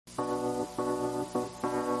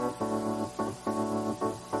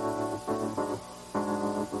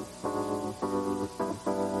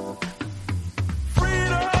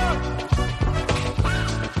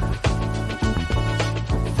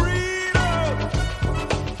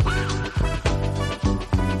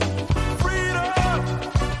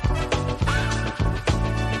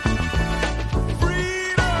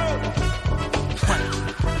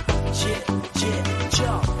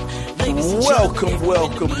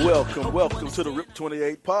Welcome to the Rip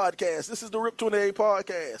 28 podcast. This is the Rip 28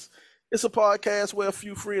 podcast. It's a podcast where a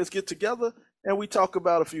few friends get together and we talk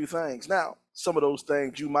about a few things. Now, some of those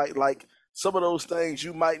things you might like, some of those things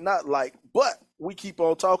you might not like, but we keep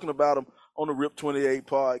on talking about them on the Rip 28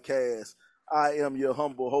 podcast. I am your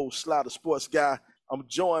humble host, Sly the Sports Guy. I'm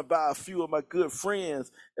joined by a few of my good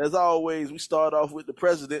friends. As always, we start off with the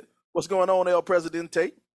president. What's going on, El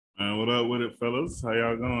Presidente? Man, what up with it, fellas? How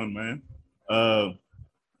y'all going, man?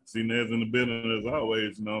 See Ned's in the building as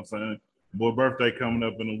always, you know what I'm saying? Boy, birthday coming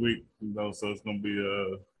up in a week, you know, so it's gonna be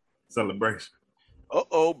a celebration.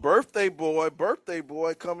 Birthday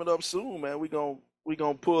boy coming up soon, man. We gonna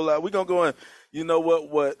pull out. We gonna go in. You know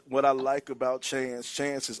what I like about Chance?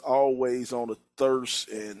 Chance is always on a thirst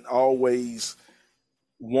and always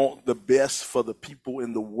want the best for the people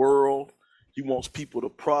in the world. He wants people to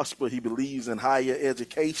prosper. He believes in higher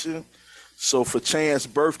education. So for Chance's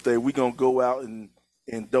birthday, we're going to go out and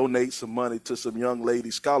donate some money to some young lady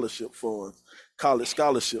scholarship funds, college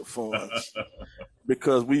scholarship funds.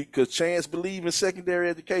 because Chance believes in secondary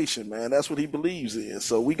education, man. That's what he believes in.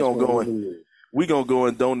 So we're going to go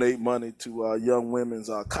and donate money to young women's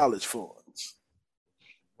college funds.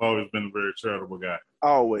 Always been a very charitable guy.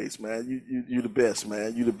 Always, man. You the best,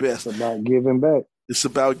 man. You the best. It's about giving back. It's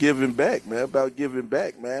about giving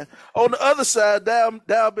back, man. On the other side, down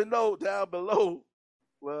below.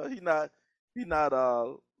 Well, I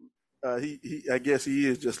guess he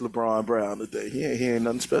is just LeBron Brown today. He ain't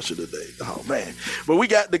nothing special today. Oh man. But we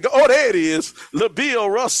got there it is. LaBill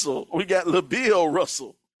Russell. We got LaBill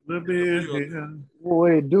Russell. LaBill.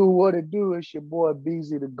 What it do. It's your boy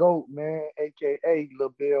Beezy the GOAT, man, aka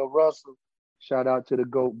LaBill Russell. Shout out to the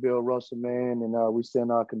GOAT Bill Russell, man, and we send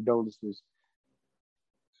our condolences.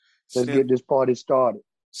 Let's get this party started.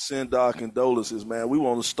 Send our condolences, man. We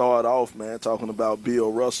want to start off, man, talking about Bill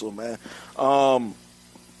Russell, man.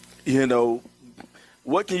 You know,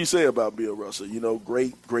 what can you say about Bill Russell? You know,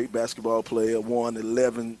 great basketball player, won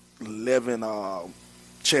 11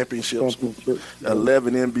 championships,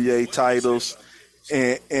 11 NBA titles,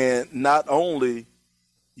 and not only,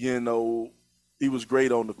 you know, he was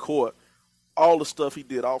great on the court, all the stuff he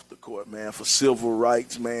did off the court, man, for civil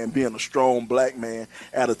rights, man, being a strong black man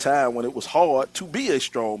at a time when it was hard to be a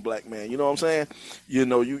strong black man. You know what I'm saying? You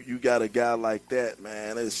know, you got a guy like that,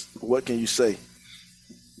 man. What can you say?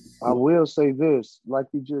 I will say this, like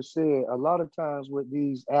you just said, a lot of times with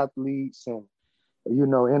these athletes and, you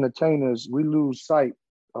know, entertainers, we lose sight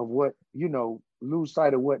of what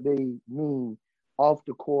they mean off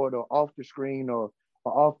the court or off the screen or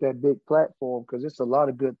off that big platform, because it's a lot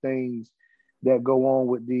of good things that go on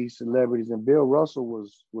with these celebrities. And Bill Russell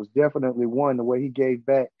was definitely one, the way he gave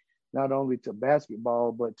back not only to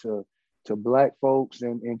basketball, but to black folks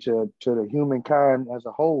and to the humankind as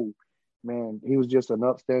a whole. Man, he was just an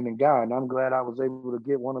upstanding guy. And I'm glad I was able to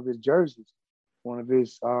get one of his jerseys, one of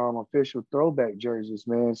his official throwback jerseys,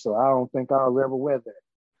 man. So I don't think I'll ever wear that.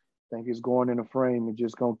 I think it's going in a frame and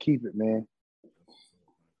just going to keep it, man.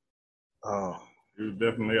 Oh, he was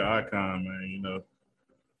definitely an icon, man, you know.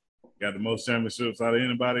 Got the most championships out of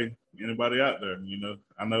anybody out there, you know.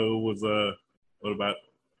 I know it was about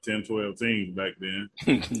 10, 12 teams back then.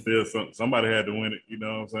 Still somebody had to win it, you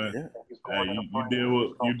know what I'm saying? Yeah. Hey,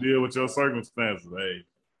 you deal with your circumstances. Hey,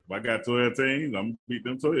 if I got 12 teams, I'm gonna beat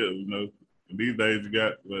them 12, you know. And these days you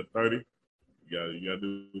got 30. You gotta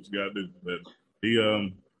do what you gotta do. But he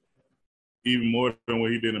even more than what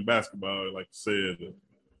he did in basketball, like you said,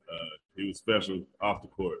 he was special off the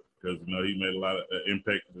court. Because, you know, he made a lot of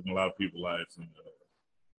impact in a lot of people's lives. And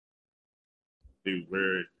he was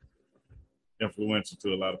very influential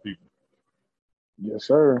to a lot of people. Yes,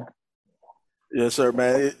 sir. Yes, sir,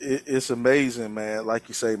 man. It's amazing, man. Like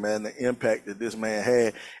you say, man, the impact that this man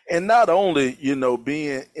had. And not only, you know,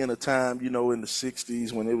 being in a time, you know, in the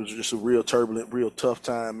 60s when it was just a real turbulent, real tough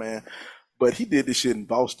time, man. But he did this shit in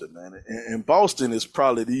Boston, man. And Boston is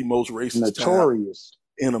probably the most racist notorious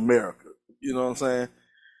town in America. You know what I'm saying?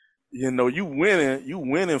 You know, you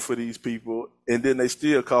winning for these people, and then they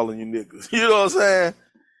still calling you niggas. You know what I'm saying?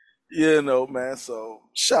 You know, man. So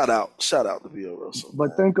shout out to Bill Russell.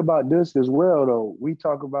 But think about this as well, though. We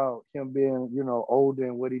talk about him being, you know, older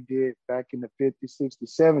and what he did back in the 50s,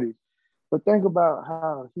 60s, 70s. But think about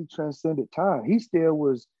how he transcended time. He still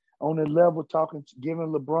was on the level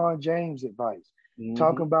giving LeBron James advice,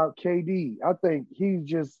 talking about KD. I think he's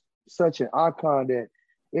just such an icon that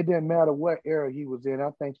it didn't matter what era he was in. I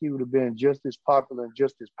think he would have been just as popular and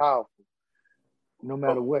just as powerful, no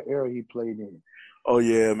matter what era he played in. Oh,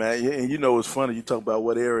 yeah, man. And you know, it's funny you talk about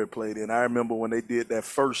what era he played in. I remember when they did that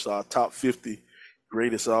first top 50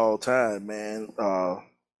 greatest of all time, man.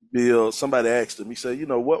 Bill, somebody asked him, he said, you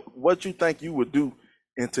know, what you think you would do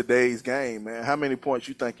in today's game, man? How many points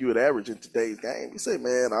you think you would average in today's game? He said,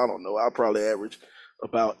 man, I don't know. I'll probably average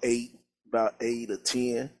about eight or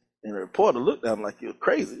 10. And the reporter looked at him like, you're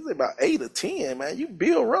crazy. He said, about 8 or 10, man. You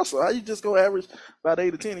Bill Russell. How you just go average about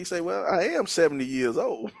 8 or 10? He said, well, I am 70 years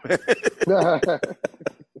old. Right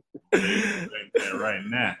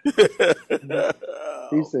now.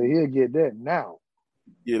 He said he'll get that now.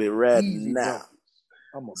 Get it right Easy now. buckets.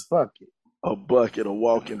 I'm a bucket. A bucket, a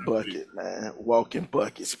walking bucket, man. Walking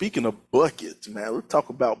bucket. Speaking of buckets, man, let's talk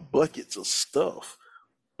about buckets of stuff.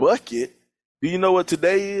 Bucket. Do you know what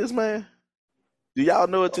today is, man? Do y'all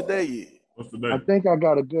know what today is? What's the I day? think I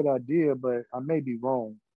got a good idea, but I may be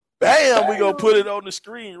wrong. Bam! We gonna put it on the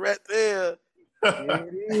screen right there. There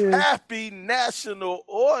it is. Happy National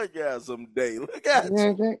Orgasm Day. Look at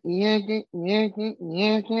you.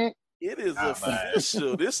 It is Ah, man.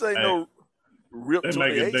 official. This ain't Hey, no Rip They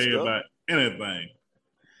make a 28 day stuff. about anything.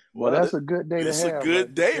 Well, that's a good day to have. It's a good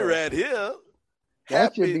right day there. right here.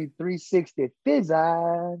 That should Happy be 360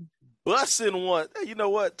 Fizzard. Bussing one. Hey, you know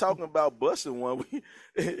what? Talking about bussing one,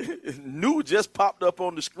 new just popped up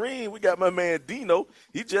on the screen. We got my man Dino.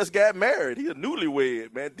 He just got married. He a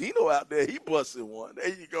newlywed, man. Dino out there, he bussing one. There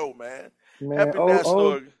you go, man. Man, Happy National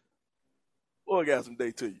old Orgasm Day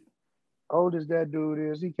to as that dude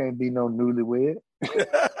is, he can't be no newlywed. you.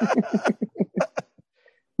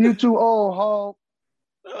 You too old, Hog.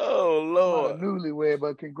 Oh, I'm not a Lord. newlywed,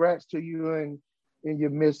 but congrats to you and your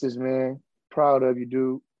missus, man. Proud of you,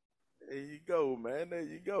 dude. There you go, man. There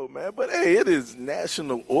you go, man. But hey, it is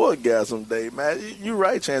National Orgasm Day, man. You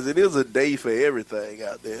right, Chance. It is a day for everything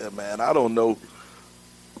out there, man. I don't know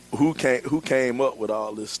who came up with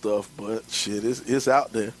all this stuff, but shit, it's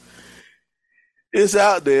out there. It's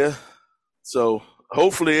out there. So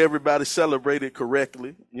hopefully everybody celebrated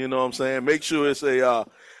correctly. You know what I'm saying? Make sure it's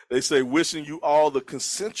they say wishing you all the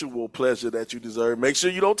consensual pleasure that you deserve. Make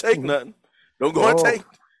sure you don't take nothing. Don't go and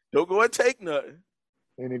take nothing.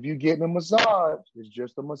 And if you're getting a massage, it's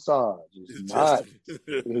just a massage. It's Just-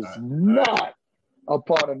 not a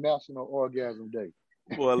part of National Orgasm Day.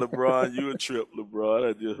 Boy, LeBron, you a trip, LeBron.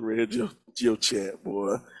 I just read your chat,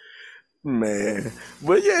 boy. Man.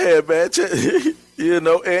 But yeah, man. You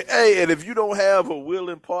know, and if you don't have a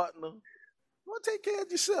willing partner, well, take care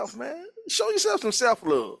of yourself, man. Show yourself some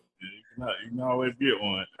self-love. You can always get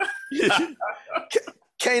one.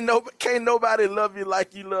 Can't nobody love you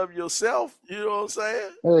like you love yourself. You know what I'm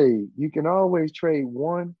saying? Hey, you can always trade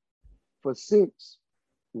 1 for 6.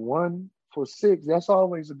 1 for 6. That's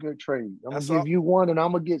always a good trade. I'm going to give you 1 and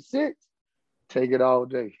I'm going to get 6. Take it all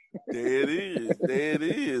day. There it is. There it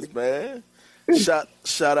is, man. Shout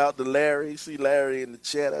out to Larry. See Larry in the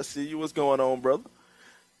chat. I see you. What's going on, brother?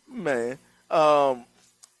 Man. Lot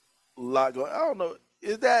going. I don't know.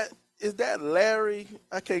 Is that Larry?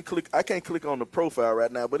 I can't click on the profile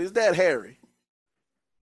right now, but is that Harry?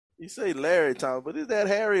 You say Larry Thomas, but is that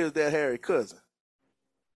Harry or is that Harry cousin?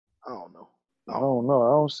 I don't know. I don't know.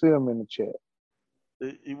 I don't see him in the chat.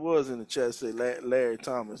 He was in the chat. Say Larry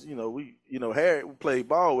Thomas. You know, Harry. We played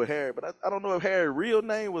ball with Harry, but I don't know if Harry's real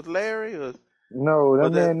name was Larry or. No,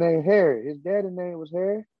 that man named Harry. His daddy name was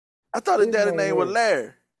Harry. I thought his daddy name was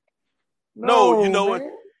Larry. No, you know what?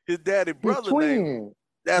 His daddy brother name.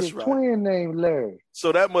 That's his right. Twin named Larry.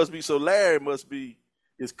 So Larry must be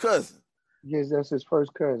his cousin. Yes, that's his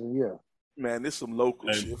first cousin. Yeah. Man, this some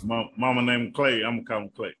local shit. Mama named Clay. I'm gonna call him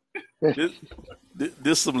Clay.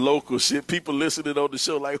 This some local shit. People listening on the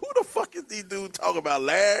show like, who the fuck is these dudes talking about?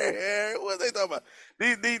 Larry, Harry? What are they talking about?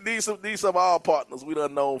 These some of our partners we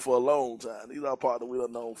done known for a long time. These are partners we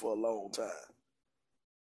done known for a long time.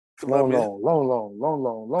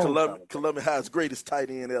 Long. Columbia High's greatest tight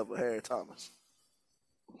end ever, Harry Thomas.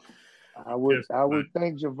 I would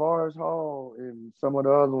think Javaris Hall and some of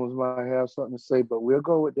the other ones might have something to say, but we'll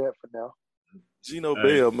go with that for now. Gino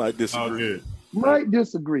Bell might disagree. Might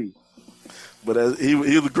disagree. But he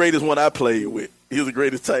was the greatest one I played with. He was the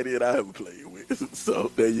greatest tight end I ever played with.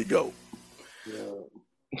 So there you go. Yeah.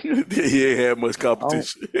 He ain't had much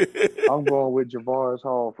competition. I'm going with Javaris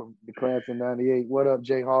Hall from the class of '98. What up,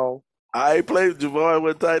 Jay Hall? I ain't played Javaris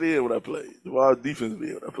with tight end when I played. Javaris defense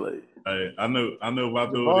when I played. Hey, I know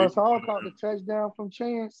about those. Javaris Hall caught the touchdown from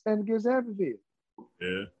Chance and against Abbeville.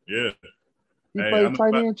 Yeah. He played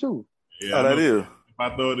tight end too. Yeah, that is. If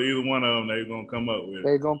I throw it to either one of them, they're gonna come up with it.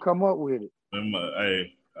 They're gonna come up with it.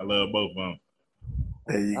 Hey, I love both of them.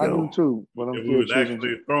 There you go. I do too. But I'm if we was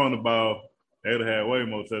actually throwing the ball, they'd have had way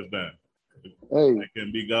more touchdowns. Hey, they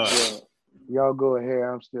can be God. Yeah. Y'all go ahead.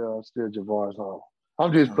 I'm still Javaris Hall.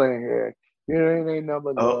 I'm just playing here. ain't nothing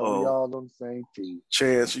but love. We Uh-oh. all on the same team.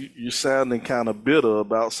 Chance, you sounding kind of bitter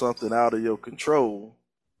about something out of your control.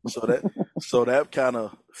 So that kind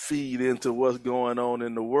of feed into what's going on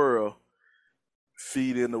in the world.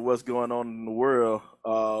 Feed into what's going on in the world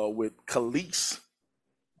with Khalees.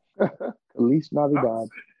 Khalees Navidad.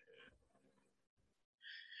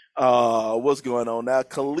 What's going on now?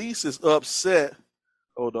 Khalees is upset.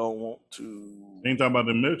 Hold on, want to. Ain't talking about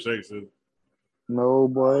the milkshakes. No,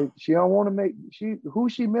 boy. She don't want to make who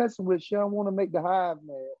she messing with. She don't want to make the Hive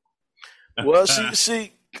mad. Well,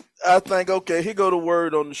 she I think, okay, here go the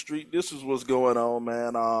word on the street. This is what's going on,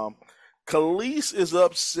 man. Khalees is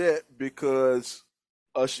upset because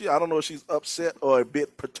I don't know if she's upset or a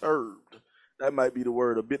bit perturbed. That might be the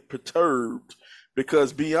word, a bit perturbed,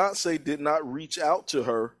 because Beyonce did not reach out to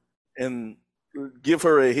her and give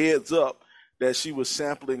her a heads up that she was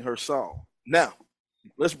sampling her song. Now,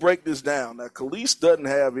 let's break this down. Now, Khalees doesn't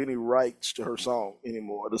have any rights to her song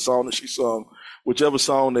anymore. The song that she sung, whichever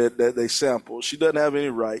song that they sampled, she doesn't have any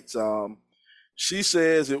rights. She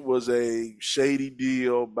says it was a shady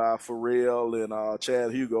deal by Pharrell and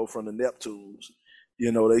Chad Hugo from the Neptunes.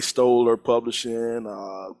 You know, they stole her publishing.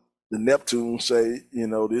 The Neptunes say, you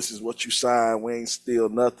know, this is what you signed. We ain't steal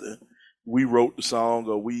nothing. We wrote the song,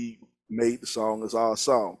 or we made the song as our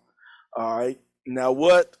song. All right. Now,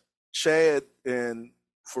 what Chad and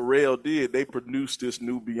Pharrell did, they produced this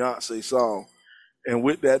new Beyonce song. And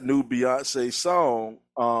with that new Beyonce song,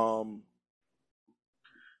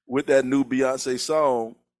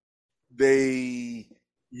 they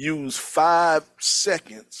used 5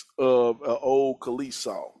 seconds of an old Khalees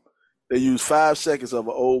song. They used 5 seconds of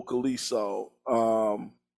an old Khalees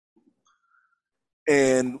song.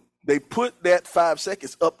 And they put that 5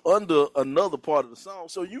 seconds up under another part of the song.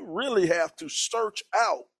 So you really have to search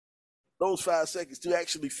out those 5 seconds to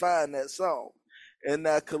actually find that song. And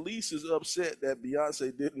now Khalees is upset that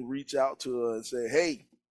Beyonce didn't reach out to her and say, hey,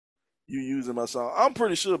 you using my song. I'm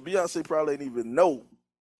pretty sure Beyonce probably didn't even know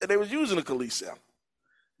that they was using a Khalees sample.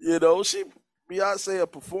 You know, Beyonce a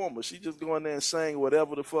performer. She just go in there and sing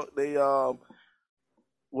whatever the fuck they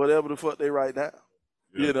write down.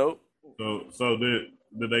 Yeah. You know? So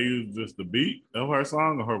did they use just the beat of her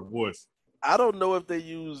song or her voice? I don't know if they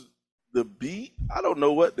used the beat. I don't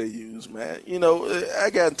know what they use, man. You know, I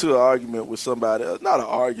got into an argument with somebody, not an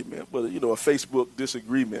argument, but, you know, a Facebook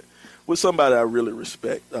disagreement with somebody I really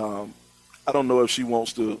respect. I don't know if she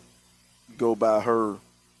wants to go by her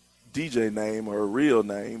DJ name or her real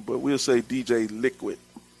name, but we'll say DJ Liquid.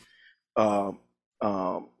 You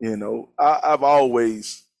know, I've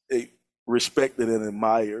always respected and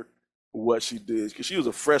admired what she did, because she was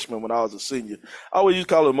a freshman when I was a senior. I always used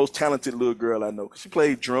to call her the most talented little girl I know, because she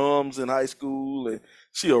played drums in high school, and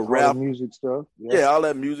she a rapper. Music stuff. Yeah, all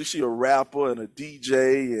that music. She a rapper and a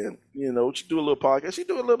DJ, and, you know, she do a little podcast. She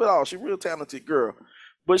do a little bit of all. She a real talented girl.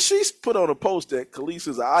 But she's put on a post that Khalees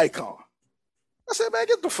is an icon. I said, man,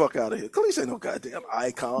 get the fuck out of here. Khalees ain't no goddamn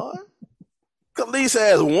icon. Khalees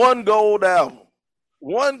has one gold album.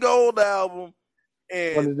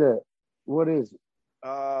 And what is that? What is it?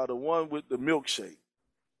 The one with the milkshake.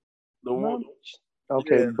 The one.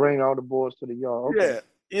 Okay, yeah. Bring all the boys to the yard. Okay.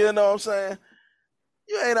 Yeah, you know what I'm saying?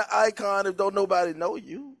 You ain't an icon if don't nobody know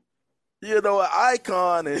you. You know, an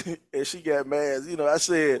icon, and she got mad. You know, I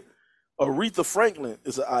said Aretha Franklin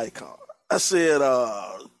is an icon. I said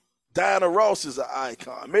Diana Ross is an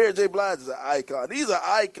icon. Mary J. Blige is an icon. These are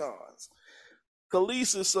icons.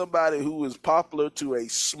 Khalees is somebody who is popular to a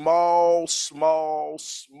small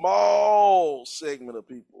segment of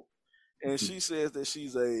people. And she says that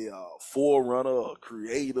she's a forerunner, a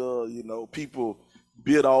creator. You know, people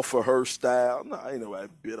bid off of her style. No, ain't nobody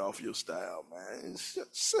bid off your style, man.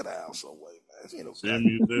 Sit down some way, man. You know, she's a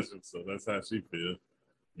musician, so that's how she feels.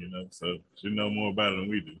 You know, so she know more about it than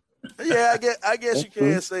we do. Yeah, I guess you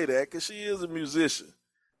can't say that, because she is a musician.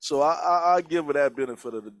 So I give her that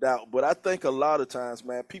benefit of the doubt. But I think a lot of times,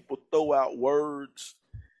 man, people throw out words,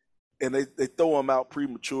 and they throw them out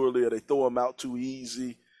prematurely, or they throw them out too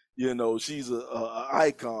easy. You know, she's a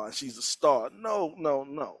icon. She's a star. No.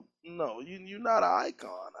 You're not an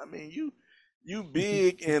icon. I mean, you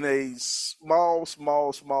big in a small,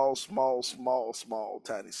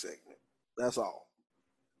 tiny segment. That's all.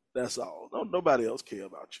 Nobody else care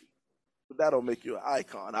about you. But that don't make you an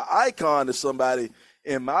icon. An icon is somebody,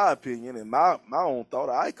 in my opinion, in my own thought,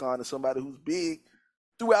 an icon is somebody who's big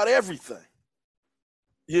throughout everything.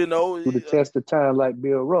 You know, through the test of time, like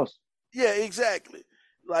Bill Russell. Yeah, exactly.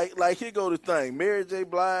 Like here go the thing. Mary J.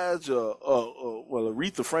 Blige, well,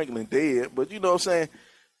 Aretha Franklin dead, but you know what I'm saying?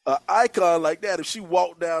 An icon like that, if she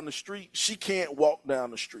walked down the street, she can't walk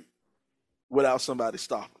down the street without somebody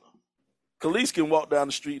stopping her. Khalees can walk down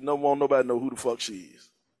the street and nobody know who the fuck she is.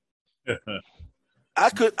 I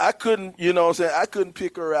couldn't, you know what I'm saying? I couldn't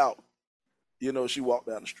pick her out, you know, she walked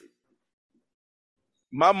down the street.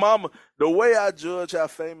 My mama, the way I judge how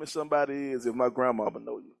famous somebody is, if my grandmama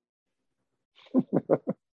know you.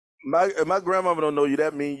 If my grandmama don't know you,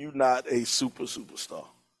 that means you're not a superstar.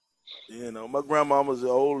 You know, my grandmama's an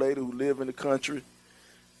old lady who lived in the country.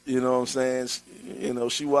 You know what I'm saying? You know,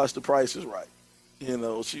 she watched The Price is Right. You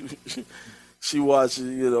know, she watched,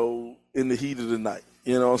 you know, In the Heat of the Night.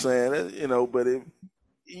 You know what I'm saying? You know, but if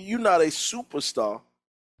you're not a superstar,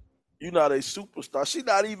 you're not a superstar. She's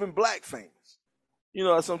not even black famous. You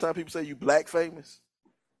know, sometimes people say you black famous.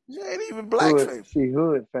 You ain't even black famous. She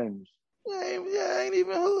hood famous. Yeah, ain't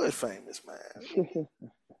even hood famous, man.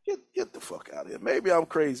 Get the fuck out of here. Maybe I'm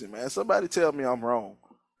crazy, man. Somebody tell me I'm wrong.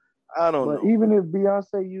 I don't know. But even if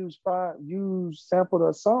Beyonce sampled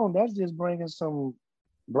a song, that's just bringing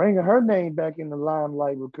her name back in the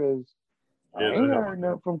limelight because I ain't heard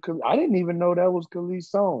nothing from Khalees. I didn't even know that was Khalees'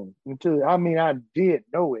 song I did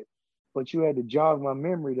know it, but you had to jog my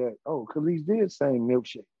memory that, Khalees did sing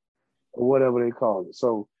Milkshake or whatever they call it.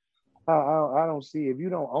 So I don't see, if you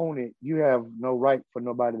don't own it, you have no right for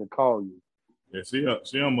nobody to call you. Yeah,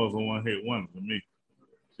 she almost a one-hit wonder for me.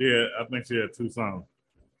 I think she had 2 songs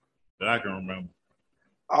that I can remember.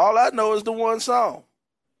 All I know is the one song.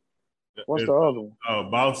 What's the other one? Oh,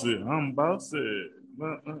 Bossy. I'm Bossy.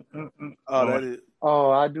 That is. Oh,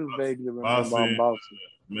 I do vaguely remember Bossy. Bossy.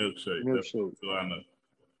 Milkshake. That's what I know.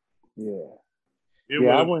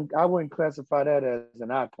 Yeah. I wouldn't classify that as an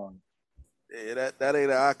icon. Yeah, that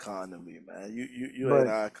ain't an icon to me, man. You ain't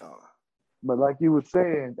an icon. But like you were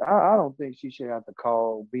saying, I don't think she should have to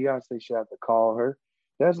call Beyonce. Should have to call her.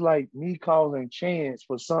 That's like me calling Chance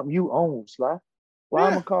for something you own, Sly. Well,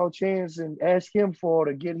 I'm gonna call Chance and ask him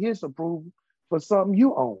to get his approval for something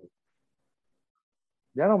you own.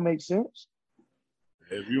 That don't make sense.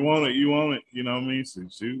 If you want it, you want it. You know what I mean? So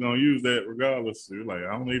she's gonna use that regardless. She's like,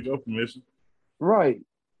 I don't need your permission. Right.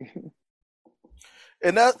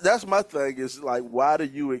 And that's my thing is like, why do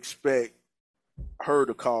you expect her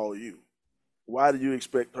to call you? Why do you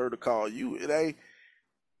expect her to call you? It ain't.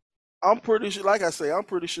 I'm pretty sure, like I say, I'm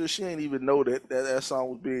pretty sure she ain't even know that song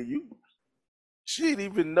was being used. She didn't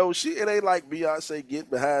even know. It ain't like Beyonce get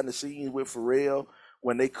behind the scenes with Pharrell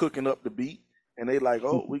when they cooking up the beat and they like,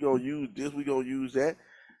 oh, we gonna use this, we gonna use that.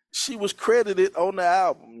 She was credited on the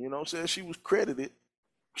album. You know what I'm saying? She was credited.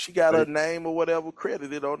 She got her name or whatever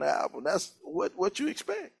credited on the album. That's what you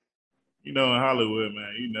expect. You know, in Hollywood,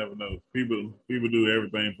 man, you never know. People do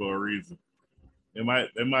everything for a reason. They might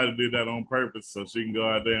have did that on purpose so she can go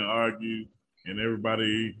out there and argue, and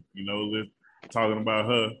everybody, you know, talking about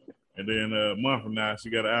her. And then a month from now, she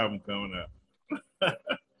got an album coming out.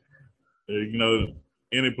 You know,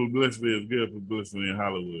 any publicity is good publicity in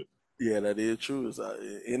Hollywood. Yeah, that is true.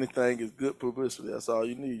 Anything is good publicity. That's all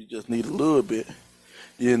you need. You just need a little bit,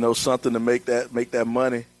 you know, something to make that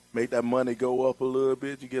money go up a little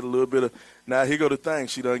bit. You get a little bit of. Now here go the thing.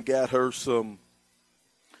 She done got her some,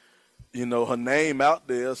 you know, her name out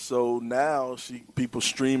there. So now people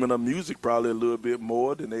streaming her music probably a little bit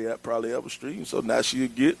more than they probably ever streamed. So now she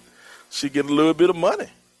get a little bit of money.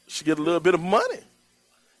 She get a little bit of money.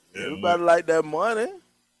 Yeah, everybody like that money.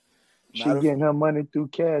 She getting her money through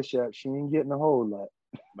Cash App. She ain't getting a whole lot.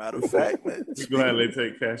 Matter of fact, man. We're glad they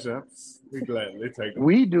take Cash Apps. We're glad they take them.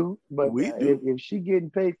 We do, but if she getting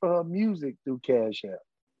paid for her music through Cash App.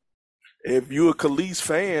 If you're a Khalees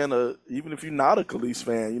fan, or even if you're not a Khalees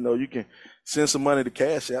fan, you know, you can send some money to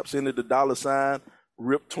Cash App, send it to $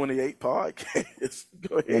 RIP28 podcast.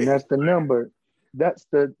 Go ahead. And that's the number. That's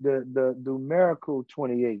the numerical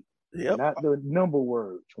 28. Yep. Not the number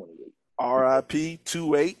word 28. RIP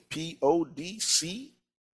 28 PODCAST.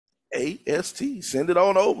 Send it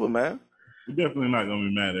on over, man. We're definitely not gonna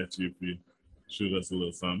be mad at you if you shoot us a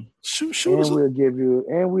little something. Shoot and us. We'll give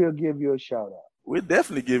you a shout out. We'll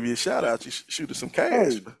definitely give you a shout out. You shoot us some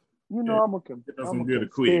cash. Hey, you know, I'm a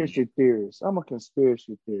conspiracy theorist. I'm a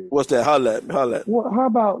conspiracy theorist. What's that? Holla at me. How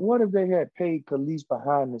about what if they had paid Khalees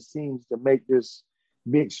behind the scenes to make this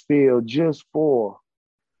big spiel just for,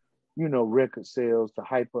 you know, record sales to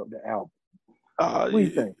hype up the album? What do you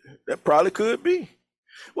think? That probably could be.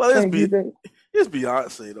 Well, it's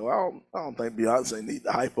Beyonce though. I don't think Beyonce needs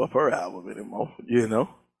to hype up her album anymore. You know.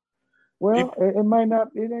 Well, it might not.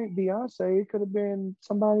 It ain't Beyonce. It could have been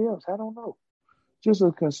somebody else. I don't know. Just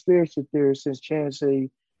a conspiracy theory. Since Chance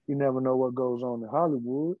say you never know what goes on in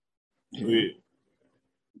Hollywood. Yeah.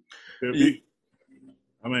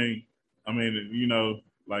 I mean, you know,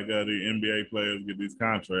 like the NBA players get these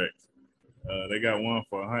contracts. They got one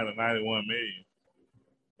for $191 million.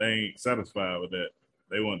 they ain't satisfied with that.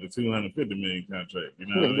 They want the 250 million contract. You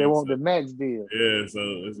know what I mean? They want the max deal. Yeah, so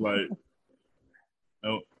it's like,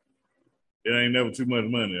 no, it ain't never too much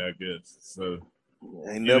money, I guess. So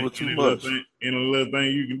ain't never too much. Any little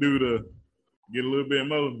thing you can do to get a little bit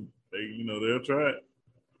more, they'll try it.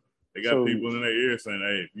 They got people in their ear saying,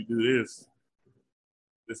 "Hey, if you do this,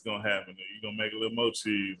 this gonna happen. You're gonna make a little more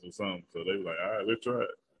cheese or something." So they were like, "All right, let's try it."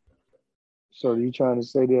 So you trying to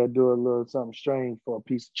say they'll do a little something strange for a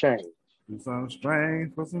piece of change? Do something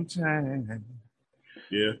strange for some change.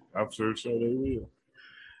 Yeah, I'm sure they will.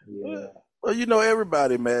 Yeah. Well,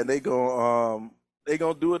 everybody, man, they gonna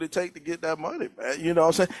do what it take to get that money, man. You know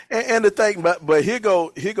what I'm saying? And the thing, but here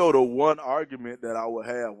go the one argument that I would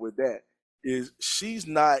have with that is she's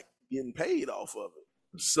not getting paid off of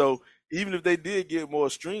it. So even if they did get more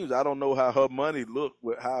streams, I don't know how her money looked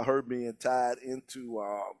with how her being tied into.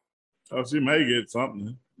 Oh, she may get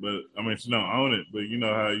something, but I mean, she don't own it. But you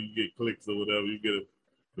know how you get clicks or whatever, you get a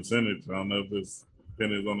percentage. I don't know if it's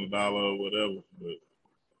pennies on the dollar or whatever,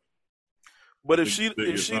 but if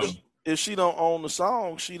she don't own the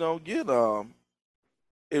song, she don't get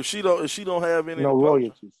if she don't have any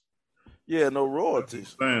royalties. Yeah, no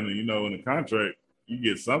royalties. In the contract, you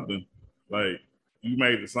get something. Like you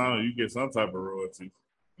made the song, you get some type of royalties.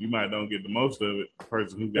 You might don't get the most of it. The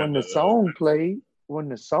person who got when the song played. When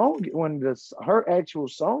her actual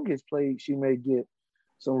song gets played, she may get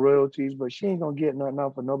some royalties, but she ain't gonna get nothing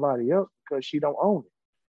off of nobody else because she don't own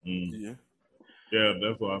it. Yeah,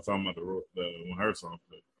 that's what I'm talking about. When her song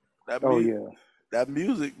played. That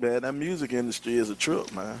music, man. That music industry is a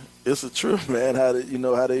trip, man. It's a trip, man. How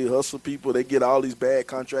they hustle people. They get all these bad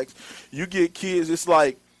contracts. You get kids. It's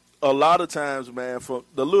like a lot of times, man, from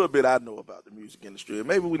the little bit I know about the music industry, and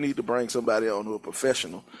maybe we need to bring somebody on who a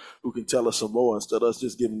professional who can tell us some more instead of us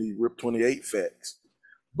just giving these RIP 28 facts.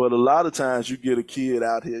 But a lot of times you get a kid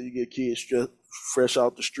out here, you get kids fresh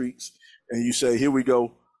out the streets, and you say, here we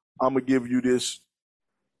go, I'm going to give you this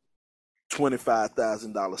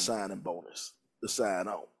 $25,000 signing bonus to sign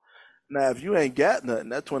on. Now, if you ain't got nothing,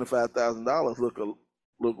 that $25,000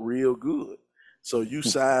 look real good. So you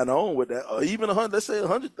sign on with that, or even let's say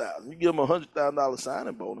 $100,000. You give them $100,000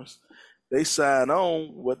 signing bonus. They sign on.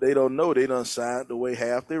 What they don't know, they done signed away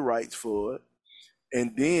half their rights for it,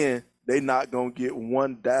 and then they not gonna get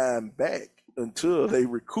one dime back until they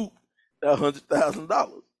recoup that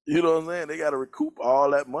 $100,000. You know what I'm saying? They got to recoup all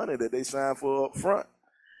that money that they signed for up front.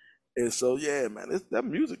 And so, yeah, man, that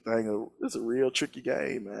music thing is a real tricky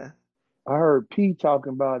game, man. I heard P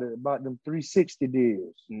talking about it, about them 360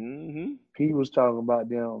 deals. Mm-hmm. P was talking about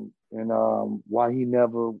them and why he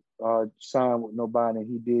never signed with nobody and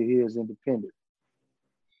he did his independent.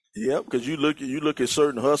 Yep, because you look at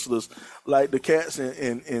certain hustlers like the cats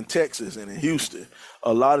in Texas and in Houston.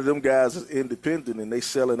 A lot of them guys is independent and they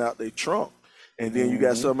selling out their trunk. And then you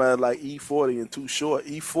got somebody like E40 and Too Short.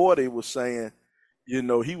 E40 was saying,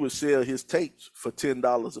 he would sell his tapes for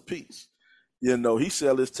 $10 a piece. He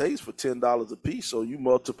sell his tapes for $10 a piece. So you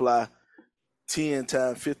multiply 10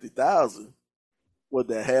 times 50,000, what,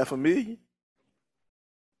 that $500,000?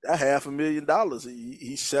 That $500,000,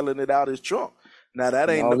 he's selling it out his trunk. Now that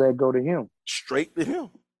ain't all that go to him. Straight to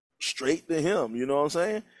him. You know what I'm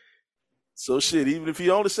saying? So shit, even if he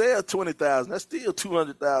only sell 20,000, that's still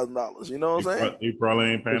 $200,000. You know what I'm saying? He probably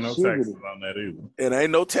ain't paying no taxes on that either. And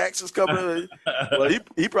ain't no taxes coming. Well,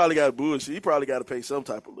 he probably got bullshit. He probably got to pay some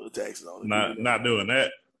type of little taxes on it. Not doing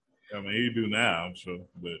that. I mean, he do now, I'm sure.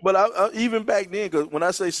 But I, even back then, because when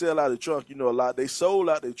I say sell out the trunk, a lot they sold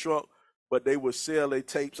out their trunk, but they would sell their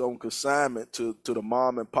tapes on consignment to the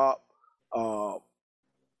mom and pop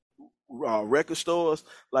record stores.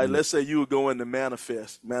 Like, let's say you would go into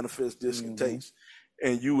Manifest Disc and Tapes,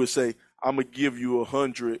 and you would say, I'm gonna give you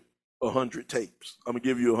 100 tapes. I'm gonna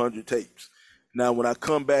give you 100 tapes. Now, when I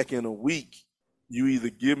come back in a week, you either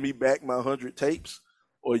give me back my 100 tapes,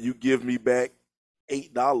 or you give me back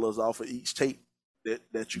 $8 off of each tape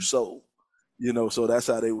that you sold. So that's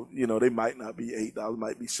how they, they might not be $8,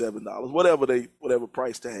 might be $7, whatever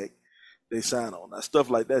price tag they sign on. Now, stuff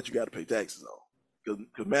like that you got to pay taxes on,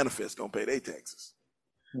 because Manifest gonna pay their taxes.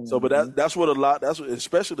 So, but that's what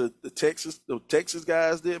especially the Texas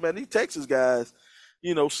guys did, man. These Texas guys,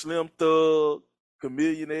 Slim Thug,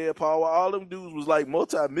 Chamillionaire, Power, all them dudes was like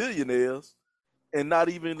multi-millionaires and not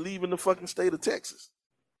even leaving the fucking state of Texas.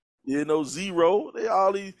 Zero, they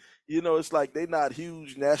all these, it's like they not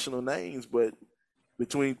huge national names, but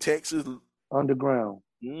between Texas, underground,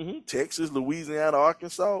 Texas, Louisiana,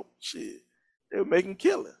 Arkansas, shit, they're making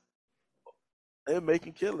killers. They're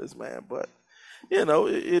making killers, man. But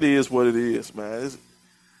it is what it is, man.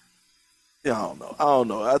 Yeah, I don't know. I don't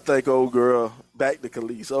know. I think old girl, back to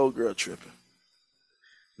Khalees, old girl tripping.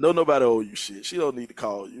 No, nobody owe you shit. She don't need to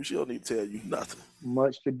call you. She don't need to tell you nothing.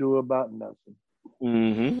 Much to do about nothing.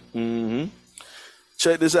 Mm-hmm. Mm-hmm.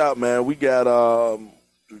 Check this out, man. We got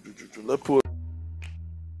let's pull.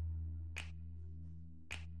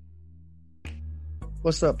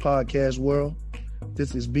 What's up, podcast world?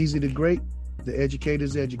 This is Beezy the Great, the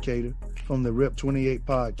educator's educator from the RIP 28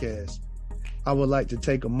 podcast. I would like to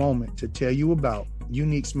take a moment to tell you about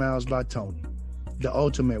Unique Smiles by Tony, the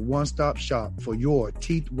ultimate one-stop shop for your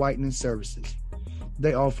teeth whitening services.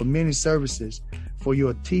 They offer many services for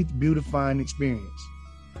your teeth beautifying experience.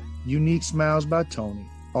 Unique Smiles by Tony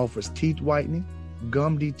offers teeth whitening,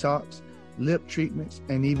 gum detox, lip treatments,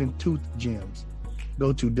 and even tooth gems.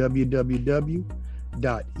 Go to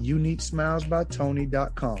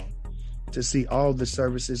www.uniquesmilesbytony.com to see all the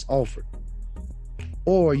services offered.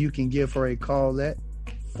 Or you can give her a call at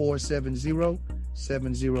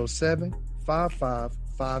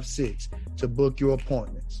 470-707-5556 to book your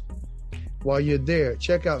appointments. While you're there,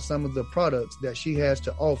 check out some of the products that she has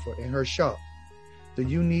to offer in her shop. The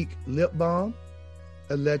Unique Lip Balm,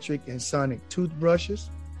 electric and sonic toothbrushes,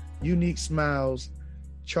 Unique Smiles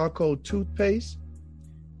charcoal toothpaste,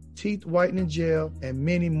 teeth whitening gel, and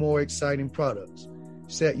many more exciting products.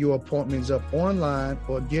 Set your appointments up online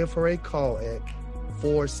or give her a call at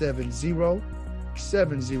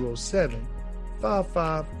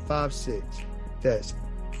 470-707-5556. That's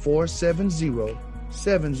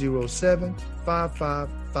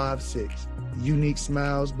 470-707-5556. Unique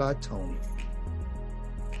Smiles by Tony.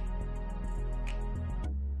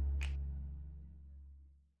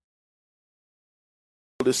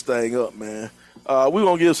 This thing up, man. We're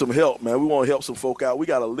gonna give some help, man. We want to help some folk out. We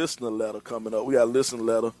got a listener letter coming up. We got a listener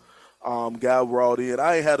letter. Guy brought in.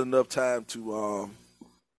 I ain't had enough time to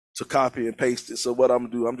copy and paste it. So what I'm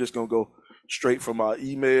gonna do, I'm just gonna go straight from my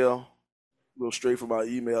email. Go straight from my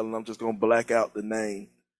email, and I'm just gonna black out the name.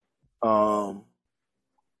 Go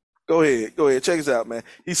ahead. Check this out, man.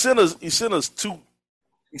 He sent us two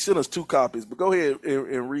copies. But go ahead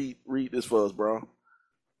and read this for us, bro.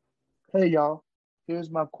 Hey, y'all.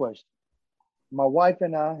 Here's my question. My wife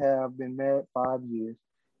and I have been married 5 years,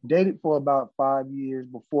 dated for about 5 years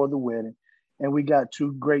before the wedding, and we got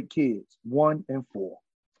 2 great kids, 1 and 4.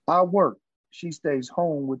 I work. She stays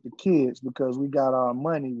home with the kids because we got our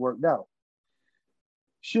money worked out.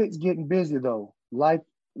 Shit's getting busy though. Life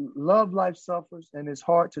suffers, and it's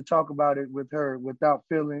hard to talk about it with her without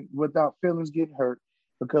feelings getting hurt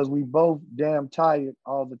because we both damn tired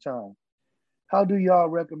all the time. How do y'all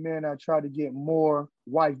recommend I try to get more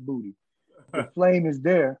wife booty? The flame is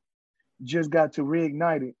there, just got to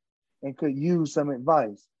reignite it and could use some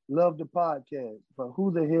advice. Love the podcast, but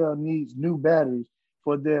who the hell needs new batteries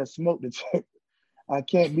for their smoke detector? I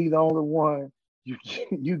can't be the only one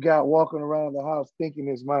you got walking around the house thinking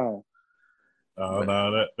it's mine. Oh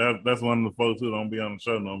no, that's one of the folks who don't be on the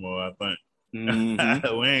show no more, I think.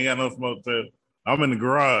 Mm-hmm. We ain't got no smoke detector. I'm in the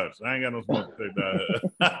garage. I ain't got no smoke detector.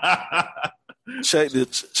 Check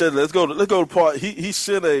this. Let's go to part. He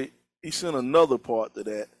sent another part to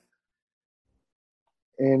that.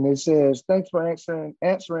 And it says, thanks for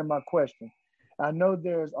answering my question. I know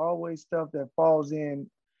there's always stuff that falls in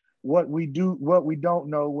what we don't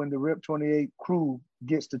know when the RIP 28 crew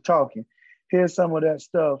gets to talking. Here's some of that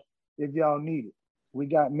stuff if y'all need it. We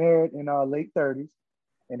got married in our late 30s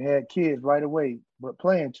and had kids right away, but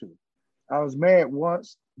plan to. I was married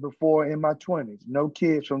once before in my 20s, no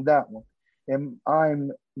kids from that one. And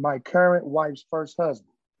I'm my current wife's first husband.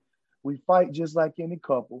 We fight just like any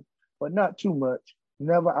couple, but not too much,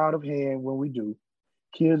 never out of hand when we do.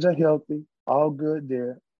 Kids are healthy, all good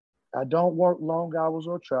there. I don't work long hours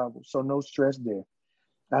or travel, so no stress there.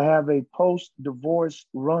 I have a post-divorce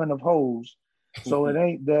run of hoes, so it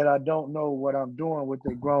ain't that I don't know what I'm doing with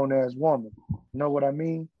a grown-ass woman. Know what I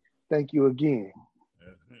mean? Thank you again.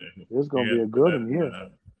 This is going to be a good one here.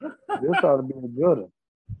 This ought to be a good one.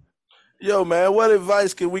 Yo, man, what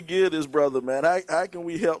advice can we give this brother, man? How can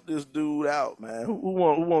we help this dude out, man? Who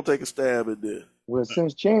want to take a stab at this? Well,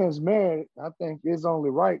 since Chan's married, I think it's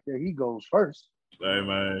only right that he goes first. Hey,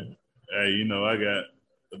 man. Hey, you know, I got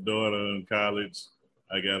a daughter in college.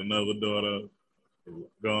 I got another daughter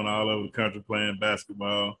going all over the country playing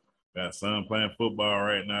basketball. Got a son playing football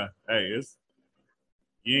right now. Hey,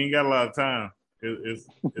 you ain't got a lot of time. It's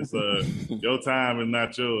your time is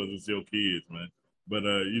not yours. It's your kids, man. But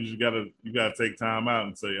you just gotta take time out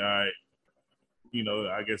and say, all right, you know,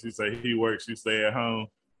 I guess you say he works, you stay at home.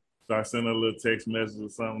 Start sending a little text message or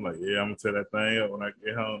something like, yeah, I'm gonna tear that thing up when I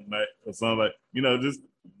get home tonight or something like, you know,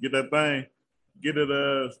 get it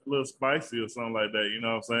a little spicy or something like that. You know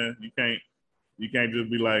what I'm saying? You You can't just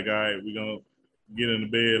be like, all right, we're gonna get in the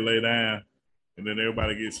bed, lay down, and then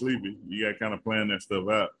everybody gets sleepy. You got to kind of plan that stuff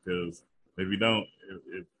out, because if you don't,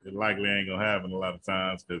 it likely ain't gonna happen a lot of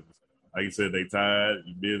times. Because like you said, they tired,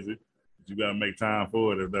 you busy, but you got to make time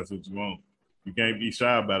for it if that's what you want. You can't be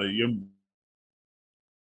shy about it. You're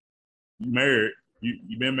married.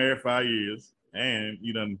 You've been married 5 years, and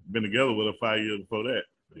you done been together with her 5 years before that.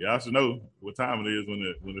 Y'all should know what time it is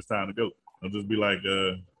when it's time to go. Don't just be like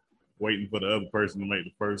waiting for the other person to make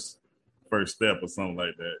the first step or something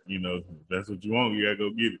like that. You know, if that's what you want, you gotta go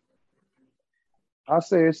get it. I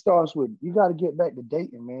say it starts with, you got to get back to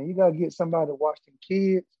dating, man. You got to get somebody to watch them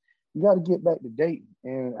kids. You got to get back to dating.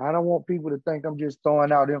 And I don't want people to think I'm just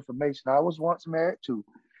throwing out information. I was once married too.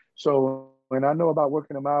 So, and I know about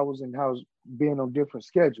working them hours and how being on different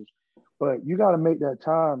schedules, but you got to make that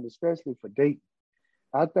time, especially for dating.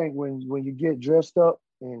 I think when you get dressed up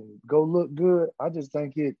and go look good, I just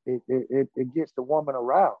think it gets the woman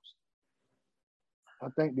aroused. I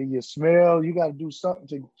think that you smell, you got to do something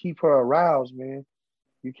to keep her aroused, man.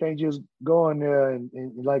 You can't just go in there and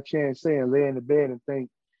like Chan's saying, lay in the bed and think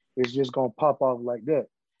it's just going to pop off like that.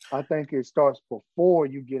 I think it starts before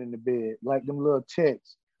you get in the bed, like them little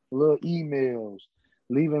texts, little emails,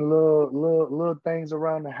 leaving little things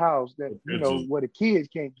around the house that, you know, where the kids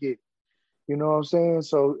can't get. You know what I'm saying?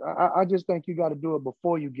 So I just think you got to do it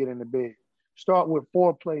before you get in the bed. Start with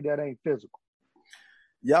foreplay that ain't physical.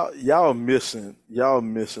 Y'all missing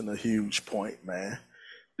a huge point, man.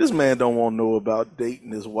 This man don't want to know about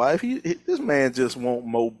dating his wife. This man just want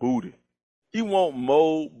more booty. He want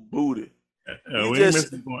more booty. We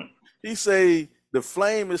missed the point. He say the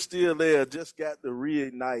flame is still there, just got to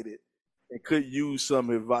reignite it, and could use some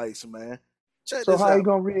advice, man. Check so this how out. you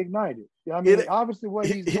gonna reignite it? I mean, obviously what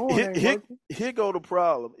he's doing ain't working. Here go the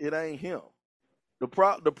problem. It ain't him. The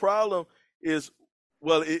problem is,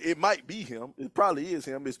 well, it might be him. It probably is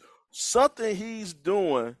him. It's something he's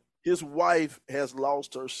doing. His wife has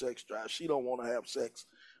lost her sex drive. She don't want to have sex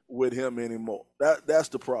with him anymore. That's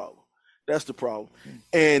the problem. That's the problem.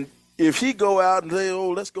 And if he go out and say,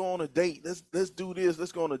 "Oh, let's go on a date. Let's do this.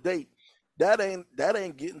 Let's go on a date," that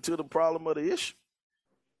ain't getting to the problem of the issue.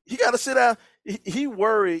 He got to sit down. He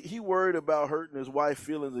worried about hurting his wife's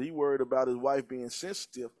feelings. And he worried about his wife being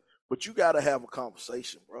sensitive. But you got to have a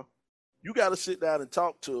conversation, bro. You got to sit down and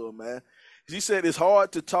talk to her, man. He said it's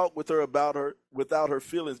hard to talk with her about her without her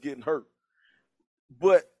feelings getting hurt.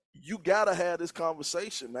 But you got to have this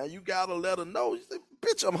conversation, man. You got to let her know. You say,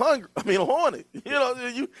 "Bitch, I'm hungry. I mean, I'm horny." You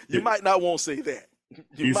know, you might not want to say that.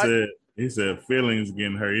 He said feelings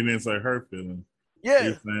getting hurt. He didn't say her feelings. Yeah.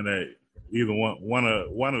 He's saying that either one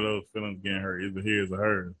of those feelings getting hurt, either his or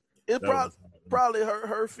hers. It's probably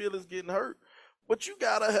her feelings getting hurt. But you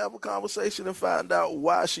got to have a conversation and find out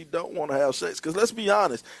why she don't want to have sex. Because let's be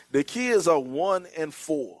honest, the kids are 1 and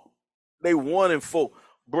 4. They 1 and 4.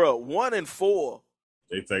 Bro, 1 and 4.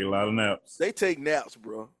 They take a lot of naps. They take naps,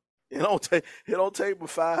 bro. It don't take but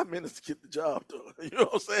 5 minutes to get the job done. You know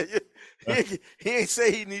what I'm saying? He ain't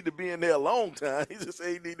say he need to be in there a long time. He just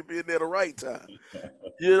say he need to be in there the right time.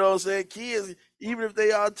 You know what I'm saying? Kids, even if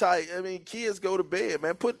they are tight, I mean, kids go to bed,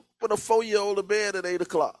 man. Put a 4-year-old to bed at 8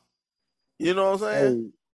 o'clock. You know what I'm saying? Hey,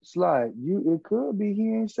 Slide, it could be he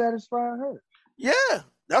ain't satisfying her. Yeah.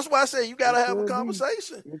 That's why I say you gotta have a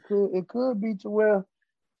conversation. It could be to where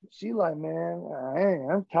she like, man,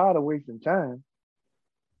 I'm tired of wasting time.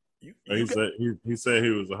 He said he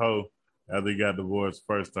was a hoe after he got divorced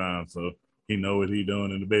first time, so he know what he doing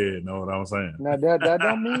in the bed. Know what I'm saying? Now that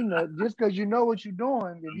don't mean that just because you know what you're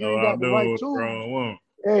doing, if you ain't got the right tools.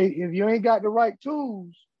 Hey, if you ain't got the right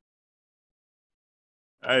tools.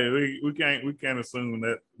 Hey, we can't assume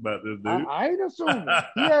that about this dude. I ain't assuming.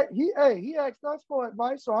 he asked us for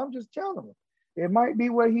advice, so I'm just telling him. It might be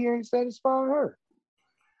where he ain't satisfying her.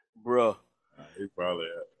 Bruh. He probably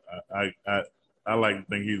I like to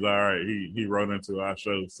think he's all right. He wrote into our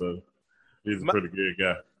show, so he's a pretty good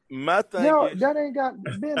guy. My thing is, that ain't got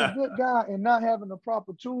being a good guy and not having the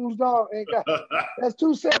proper tools, dog. That's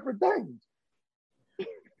two separate things.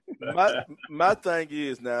 My thing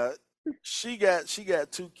is now. She got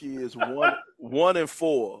 2 kids, 1 and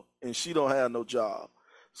 4, and she don't have no job.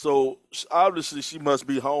 So obviously she must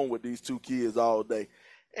be home with these 2 kids all day.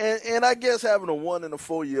 And I guess having a 1 and a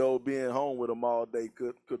 4-year-old being home with them all day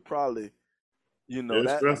could probably, you know,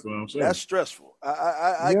 stressful. That's stressful.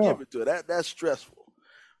 I give it to her. That's stressful.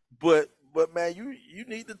 But man, you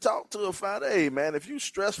need to talk to her. Find, hey man, if you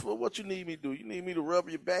stressful, what you need me to do? You need me to rub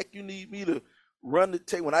your back? You need me to run the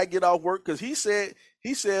tape when I get off work? Because he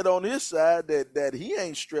said on his side that he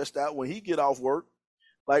ain't stressed out when he get off work.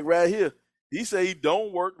 Like right here, he said he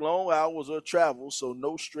don't work long hours or travel, so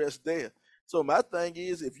no stress there. So my thing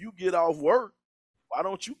is, if you get off work, why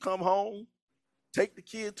don't you come home, take the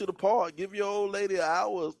kid to the park, give your old lady an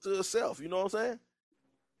hour to herself? You know what I'm saying?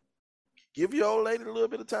 Give your old lady a little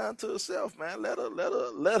bit of time to herself, man. Let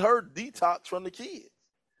her detox from the kids.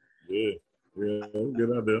 Yeah,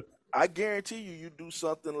 good idea. I guarantee you do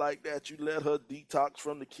something like that. You let her detox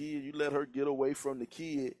from the kid. You let her get away from the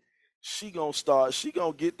kid. She gonna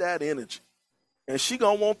get that energy, and she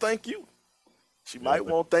gonna want to thank you. She might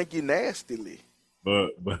want to thank you nastily.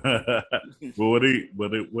 But what he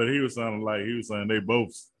was sounding like, he was saying they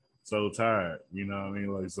both so tired. You know what I mean?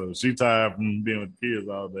 Like, so she tired from being with the kids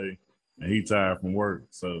all day, and he tired from work.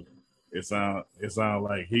 So it sound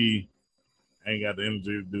like he ain't got the energy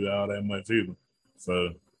to do all that much either. So,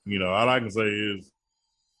 you know, all I can say is,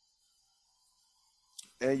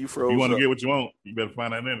 and you froze. If you want to up. get what you want, you better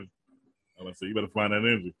find that energy. I say you better find that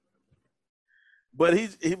energy. But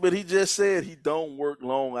he just said he don't work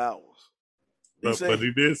long hours. But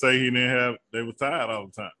he did say they was tired all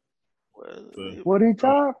the time. What he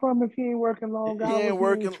tired from if he ain't working long hours? He ain't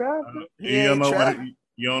working.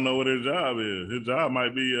 You don't know what his job is. His job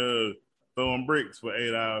might be throwing bricks for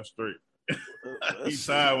 8 hours straight. He's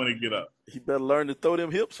tired when he get up. He better learn to throw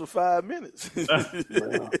them hips for 5 minutes. Well,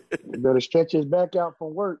 he better stretch his back out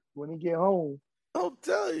from work when he get home. I'll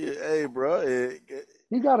tell you, hey, bro.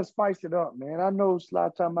 He got to spice it up, man. I know Sly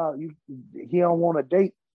talking about he don't want a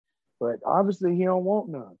date, but obviously he don't want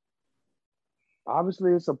none.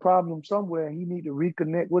 Obviously it's a problem somewhere, and he need to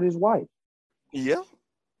reconnect with his wife. Yeah.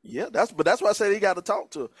 That's why I said he got to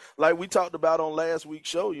talk to her. Like we talked about on last week's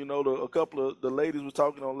show. You know, a couple of the ladies were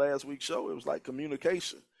talking on last week's show. It was like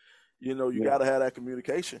communication. You know, you got to have that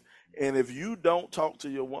communication. And if you don't talk to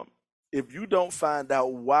your woman, if you don't find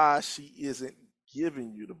out why she isn't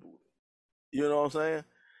giving you the booty, you know what I'm saying?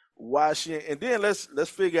 Why she? And then let's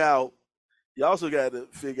figure out. You also got to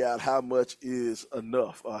figure out how much is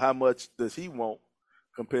enough, or how much does he want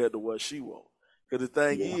compared to what she wants. Because the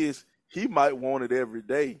thing is, he might want it every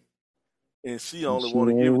day, and she only want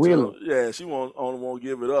to give it to him. Yeah, she only want to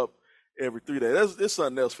give it up every 3 days. That's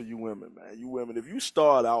something else for you women, man. You women, if you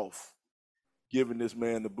start off giving this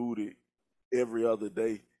man the booty every other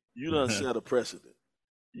day, you done set a precedent.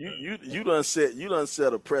 You done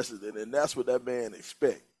set a precedent, and that's what that man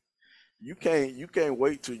expect. You can't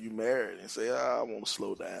wait till you married and say, I want to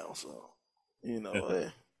slow down. So, you know,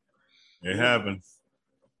 it happens.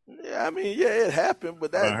 Yeah, I mean, it happened,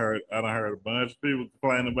 but that I done heard a bunch of people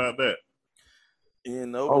complaining about that. You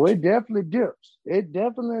know. Oh, it definitely dips. It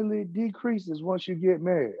definitely decreases once you get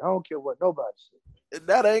married. I don't care what nobody says.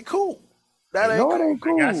 That ain't cool. It ain't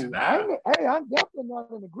cool. I'm definitely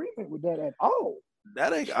not in agreement with that at all.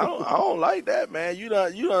 That ain't. I don't like that, man. You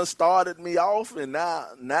done started me off, and now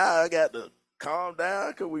I got to calm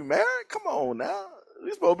down. Cause we married. Come on now.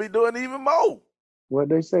 We supposed to be doing even more. What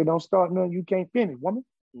they say, don't start nothing you can't finish, woman.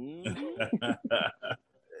 Mm-hmm.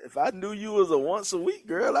 If I knew you was a once a week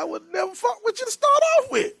girl, I would never fuck with you to start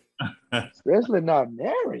off with. Especially not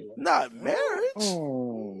married. Not marriage.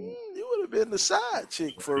 You would have been the side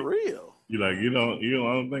chick for real. You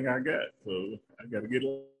don't think I got, so I gotta get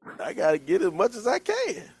it. I gotta get as much as I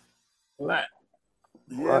can. Right.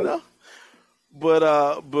 You know?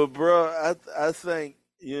 But bro, I think,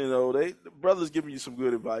 you know, the brothers giving you some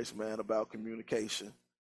good advice, man, about communication.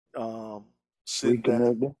 Sitting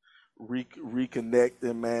down,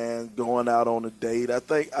 reconnecting, man, going out on a date. I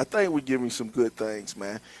think we're giving some good things,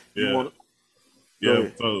 man. So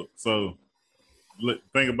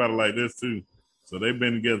think about it like this too. So they've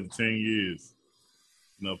been together 10 years.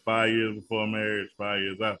 You know, 5 years before marriage, 5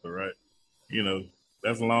 years after, right? You know,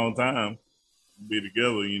 that's a long time to be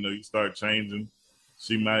together. You know, you start changing.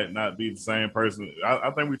 She might not be the same person.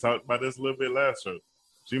 I think we talked about this a little bit last show.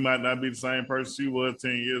 She might not be the same person she was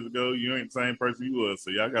 10 years ago. You ain't the same person you was.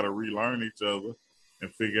 So y'all got to relearn each other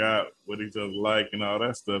and figure out what each other like and all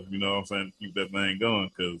that stuff, you know what I'm saying, to keep that thing going.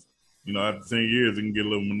 Because, you know, after 10 years, it can get a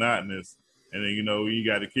little monotonous. And then, you know, when you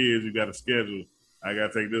got the kids, you got a schedule. I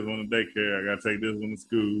got to take this one to daycare. I got to take this one to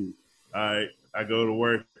school. I go to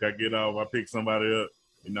work. I get off. I pick somebody up.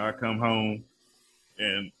 You know, I come home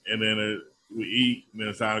and then we eat, and then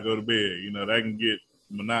it's time to go to bed. You know, that can get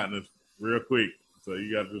monotonous real quick. So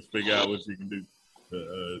you got to just figure out what you can do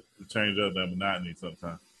to change up that monotony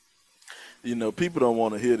sometimes. You know, people don't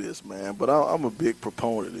want to hear this, man, but I'm a big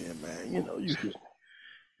proponent of it, man.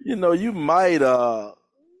 You might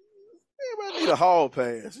need a hall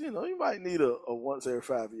pass. You know, you might need a once every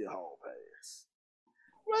 5 year hall pass.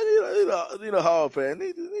 You might need a hall pass.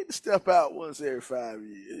 Need to step out once every 5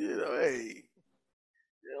 years. You know, hey,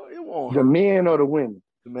 you know, it won't hurt. The men or the women?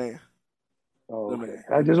 The man. Oh, okay.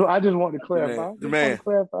 I just want to clarify. The man.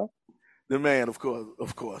 The man, of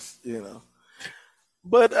course, you know.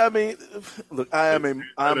 But I mean, look, I'm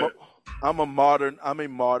a modern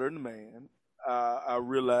man. I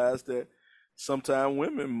realize that sometimes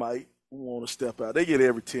women might want to step out. They get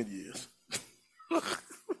every 10 years.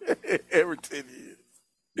 Every 10 years.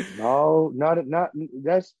 No, not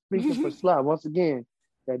that's speaking for Sly. Once again,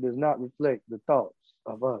 that does not reflect the thoughts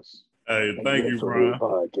of us. Hey, thank you, Brian.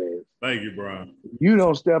 Thank you, Brian. You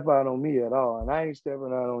don't step out on me at all, and I ain't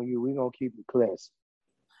stepping out on you. We're gonna keep it classy.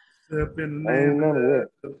 Step in the Ain't none of that.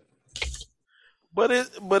 But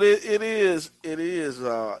it is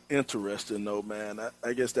interesting though, man.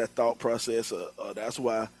 I guess that thought process. That's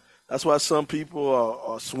why some people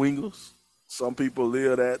are swingers. Some people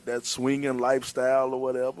live that swinging lifestyle or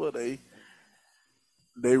whatever. They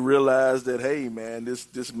realize that, hey, man,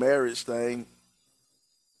 this marriage thing,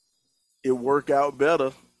 it work out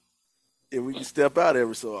better if we can step out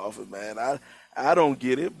every so often, man. I don't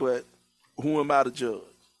get it, but who am I to judge?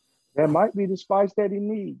 That might be the spice that he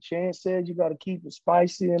needs. Chance said you got to keep it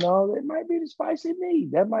spicy and all. That might be the spice he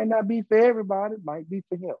needs. That might not be for everybody. It might be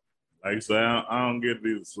for him. Like I say, I don't get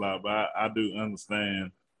these slop, but I do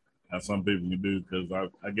understand how some people can do, because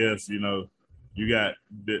I guess, you know, you got,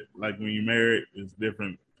 like when you married, it's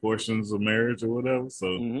different portions of marriage or whatever. So,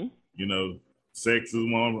 you know, sex is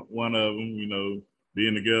one of them, you know,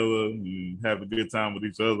 being together and have a good time with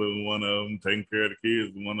each other is one of them, taking care of the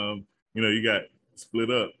kids is one of them. You know, you got split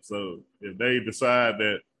up. So if they decide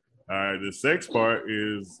that, all right, the sex part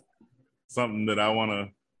is something that I want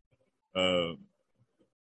to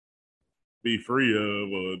be free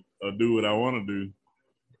of or do what I want to do,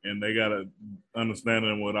 and they got to understand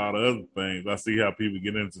them with all the other things, I see how people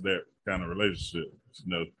get into that kind of relationship. You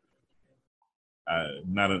know,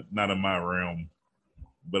 not in my realm,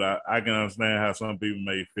 but I can understand how some people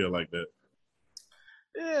may feel like that.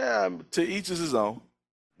 Yeah, to each is his own.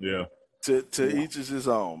 Yeah. To each is his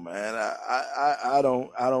own, man. I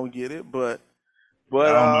don't get it, but I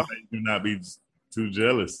don't know how you do not be too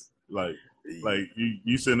jealous. Like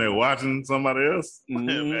you sitting there watching somebody else.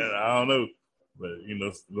 Man, I don't know, but you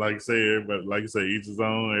know, like you say, everybody, like you say, each his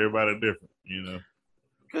own. Everybody different, you know.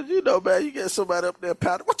 Cause you know, man, you get somebody up there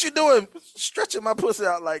pouting. What you doing? Stretching my pussy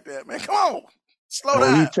out like that, man? Come on, slow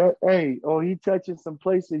down. He touching some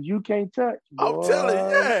places you can't touch. Boy. I'm telling you,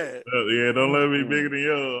 yeah. Yeah, don't let me be bigger than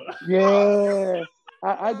yours. Yeah,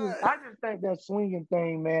 I just think that swinging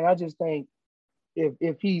thing, man. I just think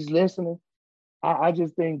if he's listening, I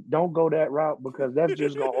just think don't go that route, because that's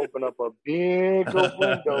just gonna open up a big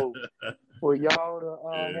window for y'all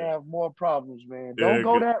to have more problems, man. Don't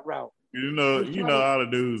go that route. You know, all the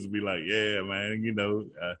dudes be like, yeah, man, you know,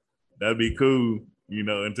 that'd be cool, you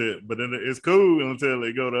know, but then it's cool until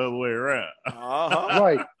they go the other way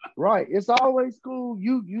around. Right. It's always cool.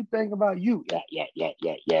 You think about you, yeah.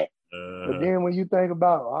 But then when you think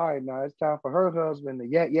about, all right, now it's time for her husband to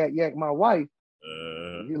yak my wife,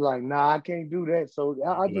 you're like, nah, I can't do that. So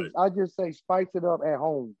I just say spice it up at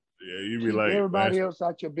home. Yeah, you be like everybody else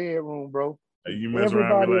out your bedroom, bro. Hey, you mess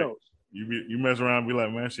around, be like, you mess around, and be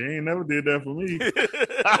like, man, she ain't never did that for me.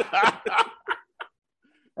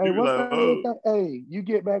 Hey, what's that little thing? Hey, you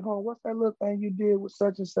get back home. What's that little thing you did with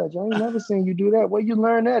such and such? I ain't never seen you do that. Where you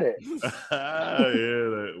learn that at?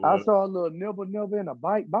 I saw a little nibble and a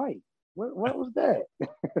bite. What was that?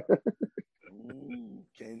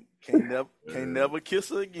 Can't never kiss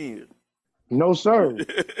her again. No, sir.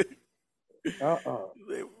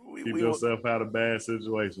 Keep yourself out of bad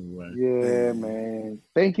situations, man. Yeah, man.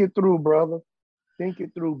 Think it through, brother. Think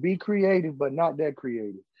it through. Be creative, but not that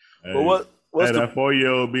creative. Hey, but what's that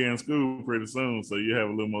 4-year-old be in school pretty soon, so you have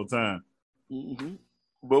a little more time. Mm-hmm.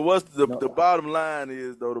 But what's the bottom line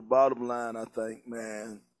is, though? The bottom line, I think,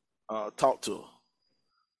 man, talk to her.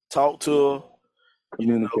 Talk to her.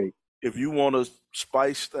 Communicate. You know, if you want to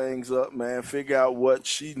spice things up, man, figure out what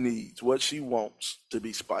she needs, what she wants to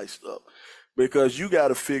be spiced up. Because you got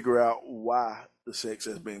to figure out why the sex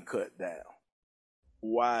has been cut down.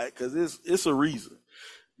 Why? Because it's a reason.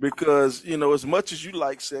 Because, you know, as much as you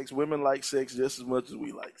like sex, women like sex just as much as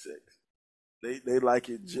we like sex. They like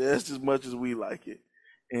it just as much as we like it.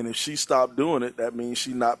 And if she stopped doing it, that means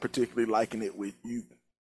she's not particularly liking it with you.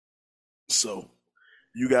 So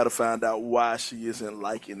you got to find out why she isn't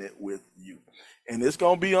liking it with you. And it's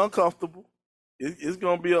going to be uncomfortable. It's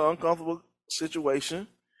going to be an uncomfortable situation.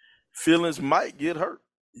 Feelings might get hurt,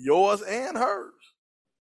 yours and hers.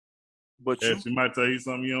 But she might tell you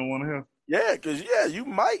something you don't want to hear. Yeah, because you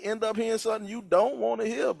might end up hearing something you don't want to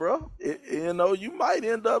hear, bro. You know, you might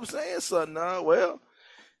end up saying something. Well,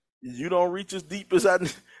 you don't reach as deep as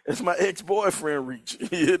my ex-boyfriend reached.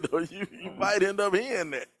 You know, you might end up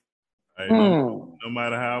hearing that. Hey, Hmm. no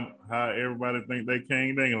matter how everybody think they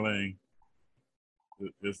king ding-a-ling,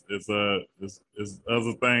 it's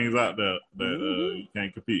other things out there that you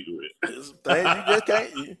can't compete with. It's things you just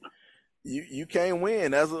can't. You can't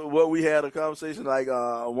win. That's what we had a conversation like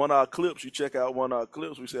one of our clips. You check out one of our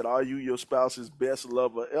clips. We said, "Are you your spouse's best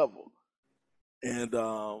lover ever?" And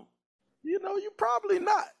you probably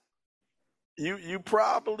not. You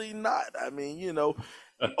probably not. I mean,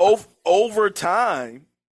 over time,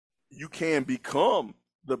 you can become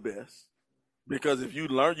the best because if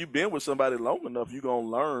you've been with somebody long enough, you're gonna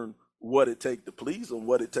learn what it take to please them,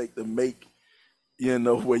 what it take to make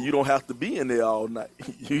where you don't have to be in there all night.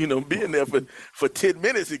 Be in there for 10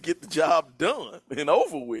 minutes and get the job done and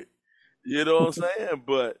over with. You know what I'm saying?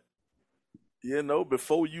 But,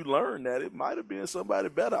 before you learn that, it might have been somebody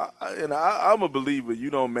better. I'm a believer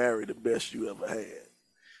you don't marry the best you ever had.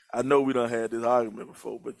 I know we done had this argument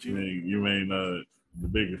before, but You mean the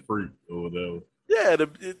biggest freak or whatever. yeah,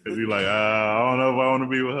 Because you're like, I don't know if I want to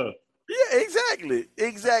be with her. yeah,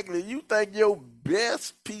 exactly. You think your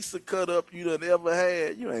best piece of cut up you done ever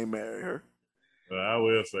had, you ain't marry her. I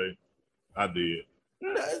will say, I did.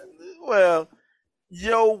 Well,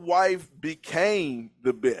 your wife became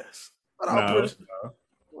the best. But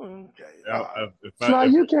Sly,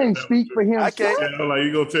 you can't speak for him. I can't. Like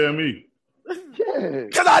you gonna tell me? Yeah.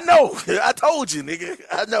 Cause I know. I told you, nigga.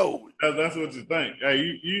 I know. That's what you think.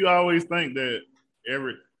 Hey, you always think that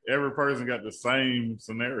every person got the same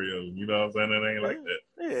scenario. You know what I'm saying? It ain't like that.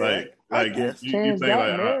 Yeah, I guess. you Chance think got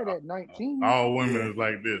like married at 19. all women is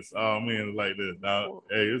like this, all men is like this. Now,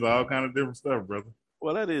 hey, it's all kind of different stuff, brother.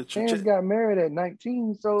 Well, that is true. Chance got married at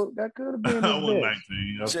 19, so that could have been I his was best.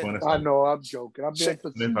 19. That's funny. I know, I'm joking. I'm being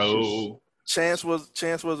facetious. Chance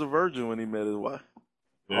was a virgin when he met his wife.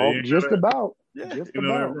 Yeah, just about. Yeah. Just you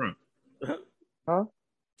know about. that, bro? Huh?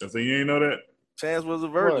 I said, you ain't know that? Chance was a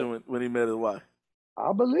virgin when he met his wife.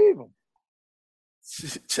 I believe him.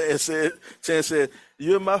 Chance said,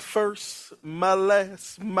 "You're my first, my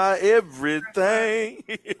last, my everything."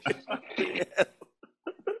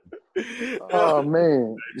 Oh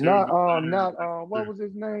man, not what was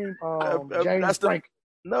his name? James Frank.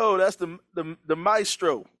 No, that's the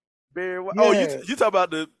maestro. Barry. Yeah. Oh, you talk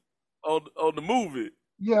about on the movie.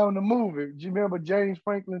 Yeah, on the movie. Do you remember James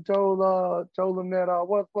Franklin told him that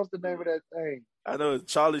what's the name of that thing? I know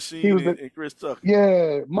it's Charlie Sheen and Chris Tucker.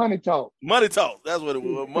 Yeah, Money Talk. Money Talk. That's what it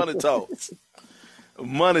was. Money Talks.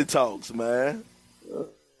 Money Talks, man.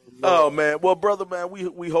 Oh man. Well, brother, man,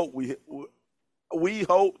 we hope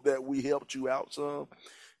that we helped you out some.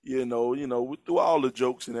 Through all the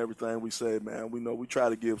jokes and everything we say, man, we try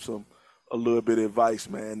to give a little bit of advice,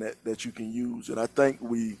 man, that you can use. And I think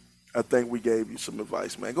we gave you some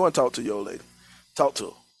advice, man. Go and talk to your old lady. Talk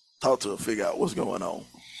to her, figure out what's going on.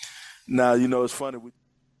 Now, it's funny.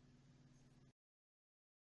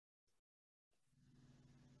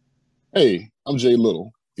 Hey, I'm Jay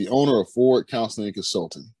Little, the owner of Forward Counseling and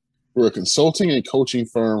Consulting. We're a consulting and coaching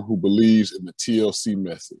firm who believes in the TLC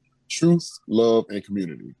method, truth, love, and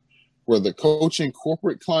community. Whether coaching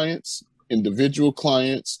corporate clients, individual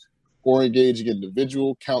clients, or engaging in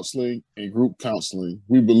individual counseling and group counseling,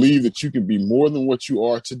 we believe that you can be more than what you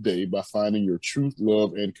are today by finding your truth,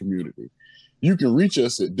 love, and community. You can reach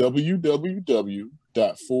us at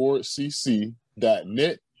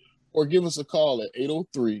www.forwardcc.net or give us a call at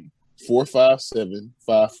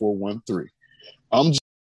 803-457-5413.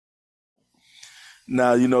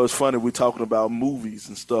 Now, it's funny, we're talking about movies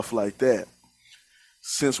and stuff like that.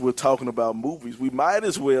 Since we're talking about movies, we might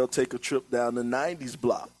as well take a trip down the 90s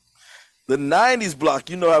block. The 90s block,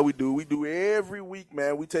 you know how we do. We do every week,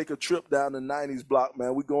 man. We take a trip down the 90s block,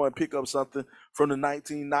 man. We go and pick up something from the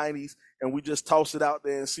 1990s, and we just toss it out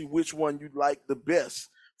there and see which one you like the best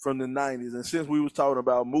from the 90s. And since we was talking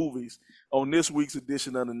about movies, on this week's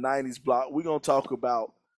edition of the 90s block, we're going to talk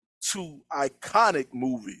about two iconic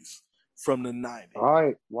movies from the 90s. All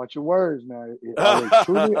right, watch your words now. Are they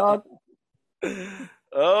truly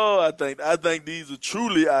Oh, I think these are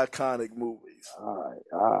truly iconic movies. All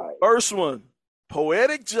right. First one,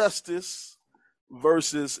 Poetic Justice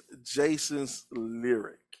versus Jason's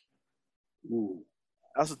Lyric. Ooh.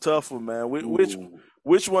 That's a tough one, man.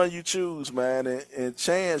 Which one you choose, man? And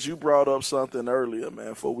Chance, you brought up something earlier, man,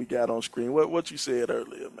 before we got on screen. What you said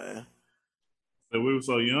earlier, man? So we were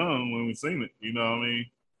so young when we seen it. You know what I mean?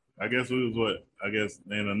 I guess we was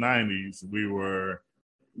in the 90s we were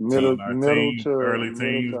middle to early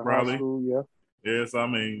teens probably. School, yeah. Yeah, so I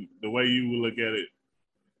mean, the way you would look at it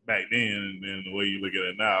back then and the way you look at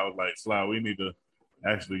it now, like, Sly, we need to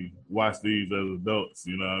actually watch these as adults.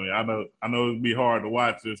 You know what I mean? I know it'd be hard to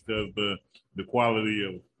watch this because the quality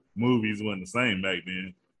of movies wasn't the same back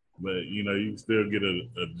then. but you know, you still get a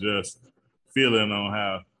just feeling on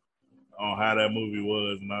how that movie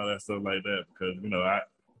was and all that stuff like that. Because you know,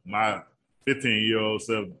 my 15-year-old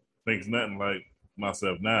self thinks nothing like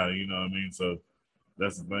myself now. You know what I mean? So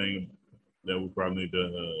that's the thing that we probably need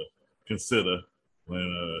to consider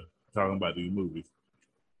when talking about these movies.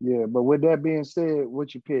 Yeah, but with that being said,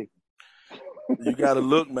 what you pick? You got to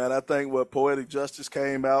look, man. I think what Poetic Justice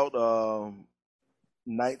came out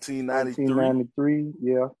 1993. 1993,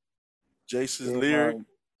 yeah. Jason's Lyric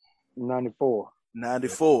 94.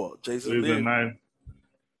 94. Jason's It was in Lyric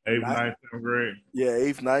 8th, 9th, 10th grade. Yeah,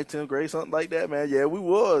 8th, 9th, 10th grade, something like that, man. Yeah, we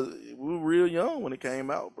were real young when it came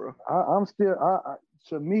out, bro. I'm still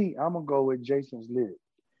to me, I'm gonna go with Jason's Lyric.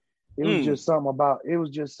 It was just something about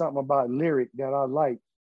Lyric that I liked.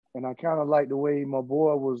 And I kind of like the way my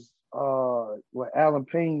boy was what Alan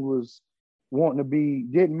Payne was wanting to be,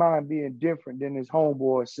 didn't mind being different than his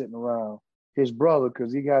homeboy sitting around, his brother,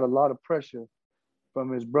 because he got a lot of pressure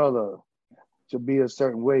from his brother to be a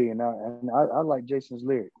certain way. And I like Jason's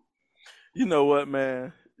Lyric. You know what,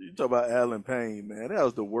 man? You talk about Alan Payne, man. That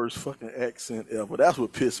was the worst fucking accent ever. That's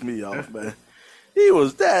what pissed me off, man. He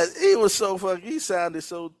was so fucking, he sounded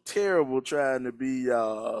so terrible trying to be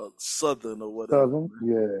Southern or whatever. Southern,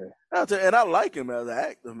 yeah. And I like him as an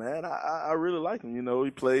actor, man. I really like him. You know,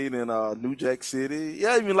 he played in New Jack City.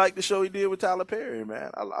 Yeah, I even like the show he did with Tyler Perry,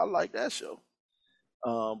 man. I like that show.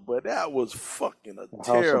 But that was fucking a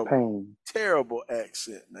terrible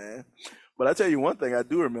accent, man. But I tell you one thing I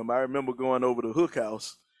do remember. I remember going over to Hook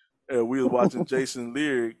House, and we was watching Jason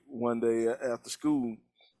Lyric one day after school,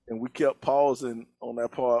 and we kept pausing on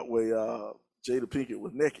that part where Jada Pinkett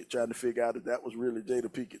was naked, trying to figure out if that was really Jada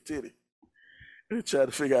Pinkett titty. And trying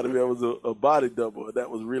to figure out if that was a body double, or that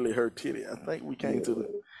was really her titty. I think we came to the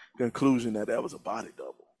conclusion that was a body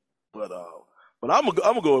double. But I'm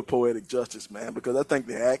gonna go with Poetic Justice, man, because I think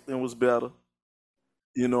the acting was better.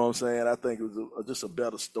 You know what I'm saying? I think it was just a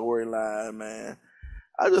better storyline, man.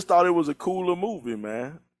 I just thought it was a cooler movie,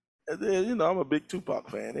 man. And then, you know, I'm a big Tupac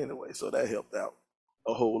fan anyway, so that helped out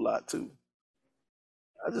a whole lot too.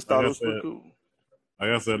 I just thought it was pretty cool. Like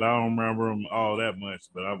I said, I don't remember him all that much,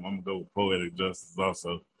 but I'm gonna go with Poetic Justice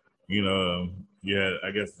also. You know,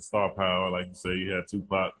 I guess the star power, like you said, you had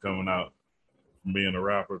Tupac coming out from being a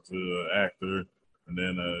rapper to an actor, and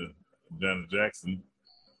then Janet Jackson.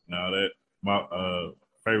 Now that my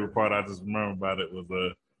favorite part I just remember about it was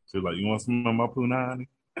she was like, "You want some of my punani?"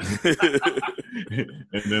 And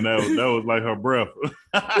then that was like her breath.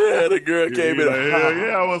 Yeah, the girl came in. Like, hell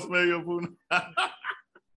yeah, I want to smell your punani.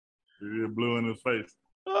 It blew in his face.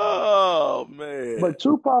 Oh man! But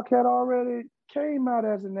Tupac had already came out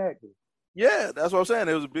as an actor. Yeah, that's what I'm saying.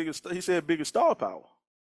 It was he said biggest star power.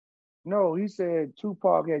 No, he said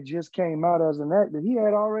Tupac had just came out as an actor. He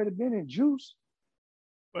had already been in Juice.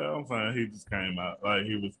 Well, I'm saying he just came out like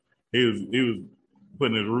he was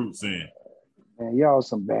putting his roots in. Man, y'all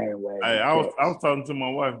some bandwagon. Hey, I was talking to my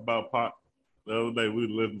wife about Pac the other day. We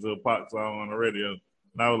were listening to a Pac song on the radio,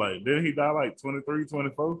 and I was like, "Didn't he die like 23,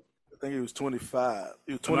 24?" I think he was 25.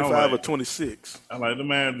 He was 25 or 26. I'm like, that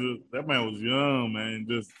man was young, man.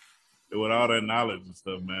 Just with all that knowledge and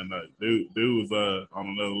stuff, man. Like, dude was on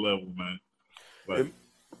another level, man. Like,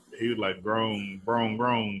 he was like grown,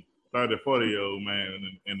 30, 40-year-old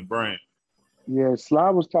man in the brain. Yeah, Sly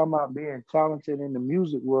was talking about being talented in the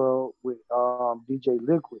music world with DJ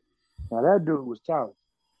Liquid. Now that dude was talented.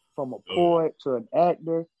 From a poet to an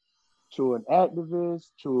actor to an activist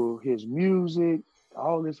to his music,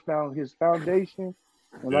 all his foundation.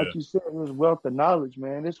 And like you said, his wealth of knowledge,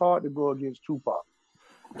 man. It's hard to go against Tupac.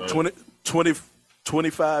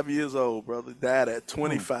 25 years old, brother. Died at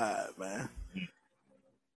 25, man.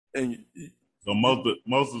 And so most of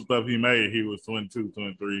the stuff he made, he was 22,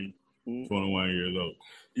 23, 21 years old.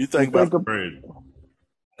 You think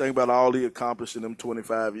about all he accomplished in them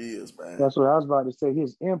 25 years, man. That's what I was about to say.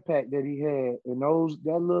 His impact that he had in that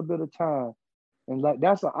little bit of time. And like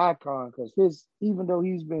that's an icon because even though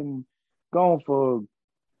he's been gone for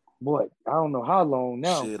I don't know how long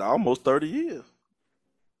now. Shit, almost 30 years.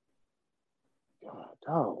 God,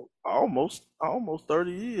 dog. Almost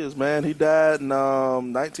 30 years, man. He died in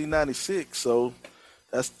 1996, so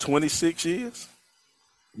that's 26 years.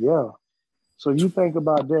 Yeah. So you think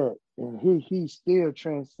about that, and he's still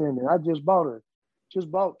transcending. I just bought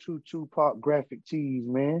two Tupac graphic tees,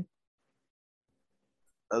 man.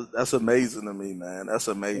 That's amazing to me, man. That's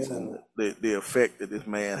amazing. Yeah. The effect that this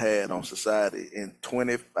man had on society in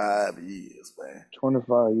 25 years, man.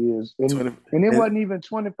 25 years. And it wasn't even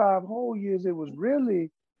 25 whole years. It was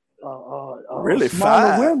really really a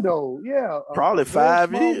smaller 5 window. Yeah. Probably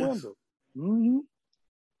 5 years. Mm-hmm.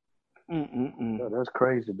 Yeah, that's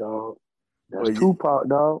crazy, dog. That's But, Tupac,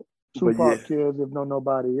 dog. but yeah, Tupac cares if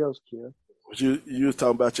nobody else cares. but you was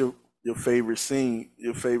talking about your favorite scene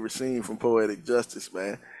from Poetic Justice,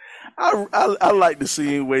 man. I like the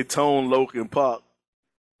scene where Tone Loc and Pac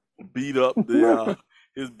beat up the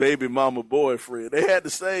his baby mama boyfriend. They had the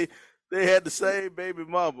same baby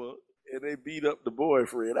mama, and they beat up the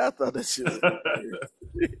boyfriend. I thought that shit was hilarious.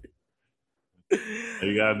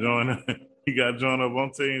 You got to join. You got to join up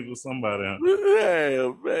on teams with somebody. Huh?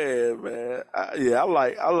 Yeah, man.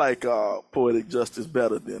 I like Poetic Justice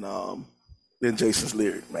better than Jason's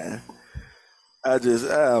Lyric, man. I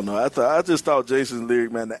don't know. I just thought Jason's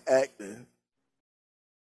Lyric, man, the acting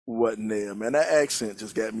wasn't there, man. That accent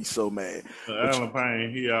just got me so mad. Alan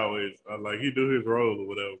Payne, he always like he do his roles or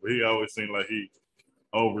whatever, but he always seemed like he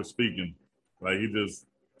over speaking, like he just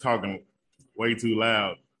talking way too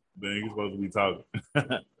loud than he's supposed to be talking.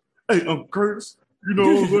 Hey, I'm Curtis. You know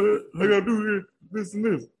what I'm saying? I gotta do this and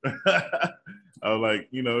this. I was like,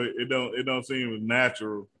 it don't seem as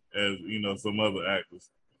natural as some other actors.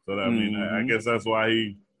 So I mean, I guess that's why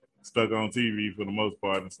he stuck on TV for the most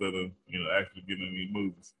part instead of actually getting in these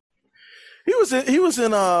movies. He was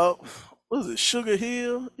in what was it, Sugar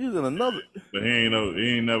Hill? He was in another. But he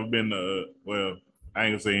ain't never been well, I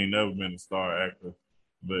ain't gonna say he ain't never been a star actor,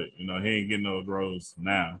 but he ain't getting those roles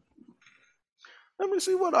now. Let me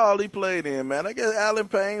see what all he played in, man. I guess Alan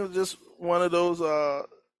Payne was just one of those.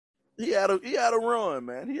 He had a run,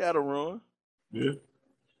 man. He had a run. Yeah,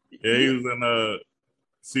 he was in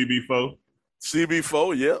CB4.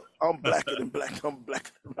 CB4, yep. I'm blacker than black. I'm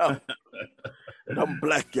black. And I'm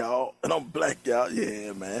black, y'all.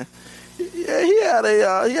 Yeah, man. Yeah, he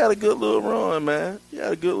had a good little run, man. He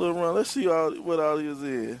had a good little run. Let's see what all he was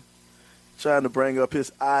in. Trying to bring up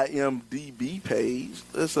his IMDb page.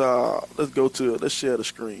 Let's share the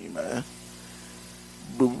screen, man.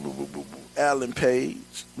 Alan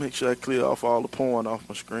Page. Make sure I clear off all the porn off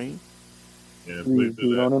my screen. Yeah, please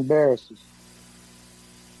don't embarrass us.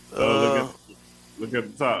 Look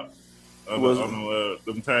at the top. On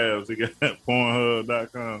them tabs, he got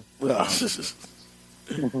Pornhub.com.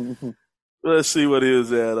 Let's see what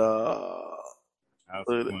is at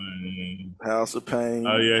House of Pain.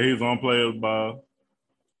 Oh yeah, he's on Players Ball.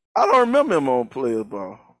 I don't remember him on Players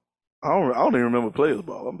Ball. I don't even remember Players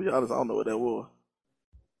Ball. I'm gonna be honest, I don't know what that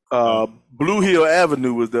was. Blue Hill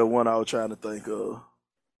Avenue was that one I was trying to think of.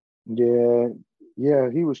 Yeah,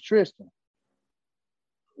 he was Tristan.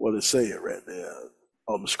 What it say it right there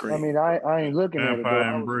on the screen. I mean, I ain't looking at it.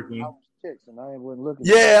 Vampire in Brooklyn. I was texting. I wasn't looking.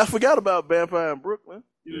 Yeah, I forgot about Vampire in Brooklyn.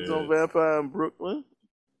 He was on Vampire in Brooklyn.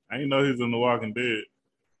 I didn't know he was in The Walking Dead.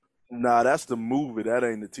 Nah, that's the movie. That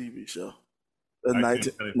ain't the TV show. That's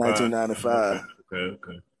 1995.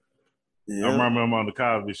 Okay. Yeah. I remember him on the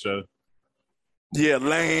Cosby Show. Yeah,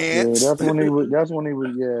 Lance. Yeah, that's when he was.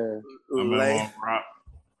 Yeah. Lance. On Rock.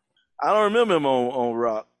 I don't remember him on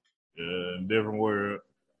Rock. Yeah, different world.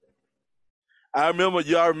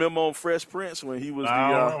 Y'all remember on Fresh Prince when he was I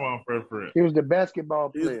don't remember on Fresh Prince. He was the basketball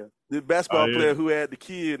player. The basketball player who had the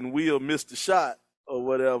kid and Will missed the shot or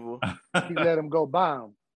whatever. He let him go by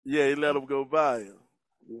him. Yeah, he let him go by him.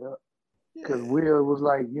 Yeah. Because Will was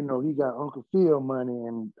like, he got Uncle Phil money,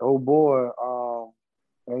 and old boy,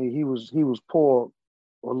 he was poor,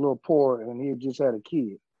 or a little poor, and he just had a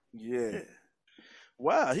kid. Yeah.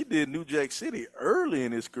 Wow, he did New Jack City early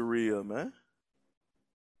in his career, man.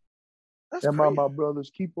 That's my brother's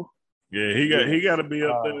keeper. Yeah, he got to be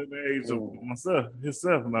up there in the age of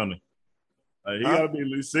himself, don't he? He got to be at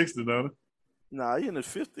least 60, don't he? Nah, he in his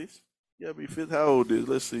 50s. He got to be 50. How old is?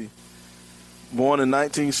 Let's see. Born in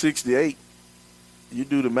 1968. You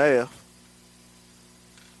do the math.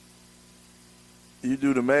 He was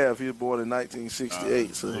born in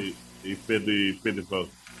 1968. So he's 54.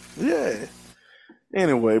 Yeah.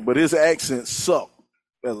 Anyway, but his accent sucked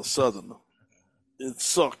as a Southerner. It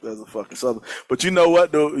sucked as a fucking Southerner. But you know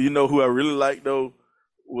what, though? You know who I really liked, though?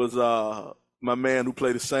 Was my man who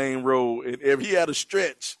played the same role. And if he had a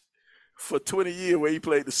stretch for 20 years where he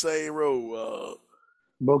played the same role.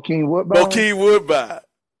 Bokeem Woodbine.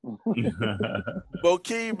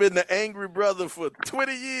 Bokeem been the angry brother for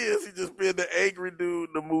 20 years. He just been the angry dude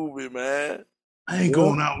in the movie, man. I ain't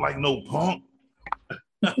going out like no punk.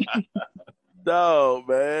 No,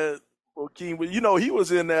 man. Bokeem, but he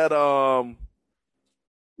was in that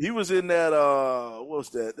what's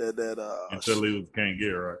that Until he Can't Get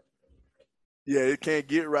Right. Yeah, it Can't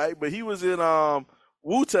Get Right. But he was in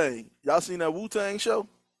Wu-Tang. Y'all seen that Wu-Tang show?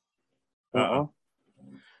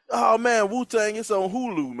 Oh man, Wu-Tang, it's on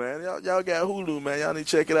Hulu, man. Y'all got Hulu, man. Y'all need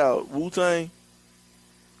to check it out. Wu-Tang.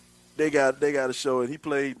 They got a show, and he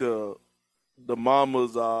played the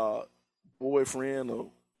mama's boyfriend or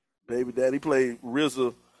baby dad. He played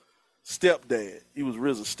RZA stepdad. He was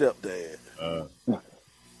RZA stepdad.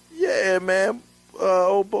 Yeah, man.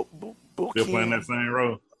 Still playing that same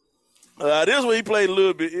role? This one he played a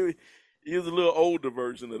little bit. He was a little older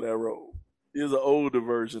version of that role. He was an older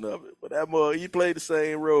version of it. But that mother, he played the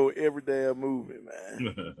same role every damn movie,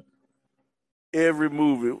 man. Every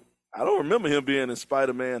movie. I don't remember him being in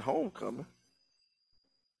Spider-Man Homecoming.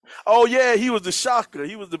 Oh, yeah, he was the Shocker.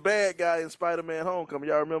 He was the bad guy in Spider-Man Homecoming.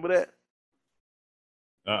 Y'all remember that?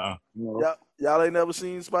 No. Y'all ain't never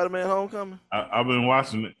seen Spider-Man Homecoming? I've been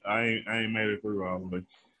watching it. I ain't made it through all of it.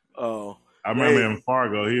 Oh. I remember in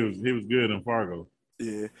Fargo. He was good in Fargo.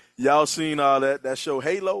 Yeah. Y'all seen all that show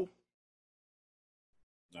Halo?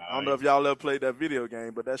 I don't know if y'all ever played that video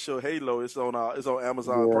game, but that show Halo, it's on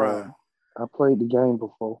Amazon Prime. I played the game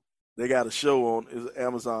before. They got a show on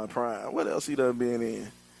Amazon Prime. What else he done been in?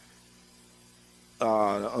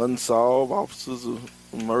 Unsolved Officers of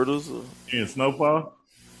Murders. In Snowfall?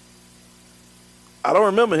 I don't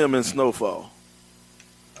remember him in Snowfall.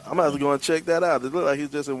 I'm going to have to go and check that out. It looked like he's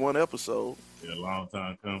just in one episode. Yeah, a long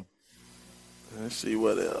time coming. Let's see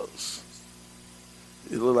what else.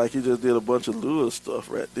 It looked like he just did a bunch of Lewis stuff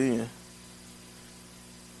right then.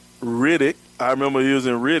 Riddick. I remember he was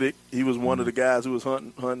in Riddick. He was one of the guys who was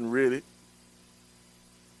hunting Riddick.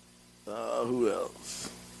 Who else?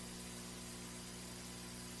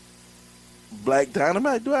 Black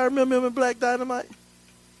Dynamite. Do I remember him in Black Dynamite?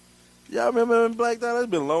 Y'all remember him in Black Dynamite?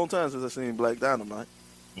 It's been a long time since I've seen Black Dynamite.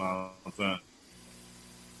 Long time.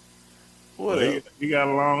 What else? He got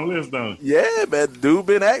a long list, don't he? Yeah, man. Dude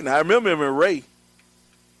been acting. I remember him in Ray.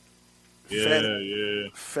 Yeah.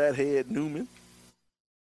 Fathead Newman.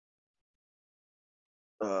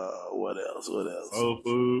 What else?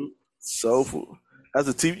 Soul Food. That's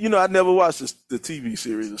a TV. You know, I never watched the TV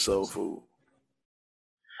series of Soul Food.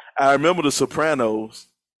 I remember The Sopranos.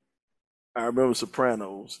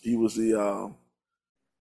 He was the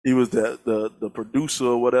producer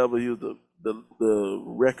or whatever. He was the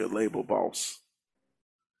record label boss.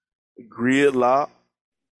 Gridlock.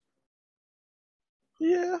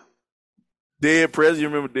 Yeah. Dead President. You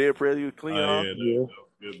remember Dead President? He was clean. Yeah.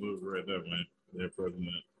 Good movie right there, man. Dead President.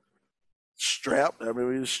 Strapped. I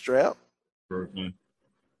remember he was strapped. Brooklyn.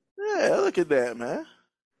 Yeah, look at that, man.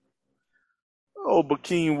 Oh,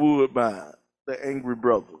 Bakeem Woodbine, the angry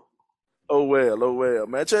brother. Oh well,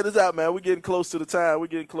 man. Check this out, man. We're getting close to the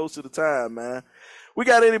time. Man. We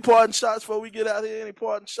got any parting shots before we get out of here? Any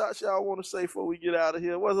parting shots y'all want to say before we get out of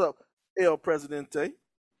here? What's up, El Presidente?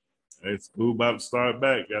 Hey, school about to start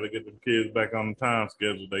back. Got to get the kids back on the time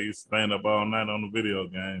schedule. They used to stand up all night on the video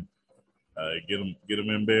game. Get them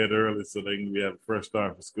in bed early so they can have a fresh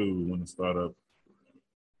start for school when it start up.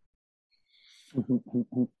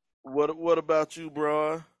 What about you,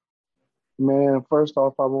 Brian? Man, first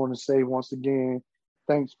off, I want to say once again,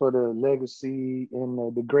 thanks for the legacy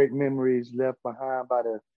and the great memories left behind by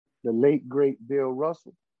the late, great Bill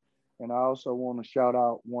Russell. And I also want to shout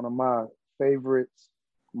out one of my favorites,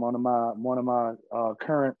 one of my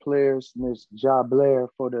current players, Miss Ja Blair,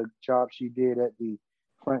 for the job she did at the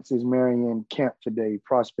Francis Marion camp today,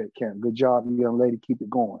 Prospect Camp. Good job, young lady. Keep it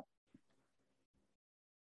going.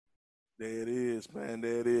 There it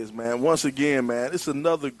is, man. Once again, man, it's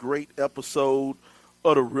another great episode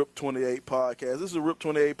of the RIP 28 podcast. This is a RIP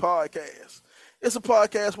 28 podcast. It's a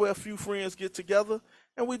podcast where a few friends get together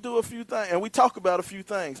and we do a few things and we talk about a few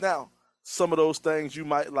things. Now, some of those things you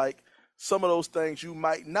might like, some of those things you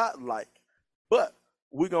might not like, but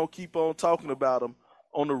we're going to keep on talking about them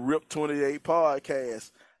on the RIP 28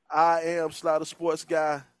 podcast. I am Slider Sports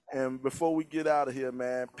Guy. And before we get out of here,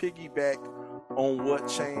 man, piggyback on what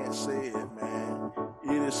Chance said, man.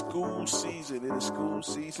 It is school season.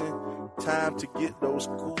 Time to get those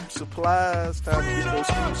school supplies.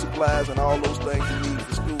 And all those things you need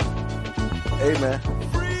for school. Hey, man,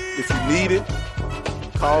 if you need it,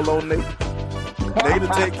 call on Nate. Nate will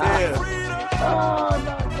take care of you.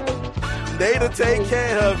 Nate will take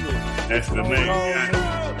care of you. That's the name.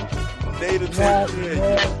 Nate will take care of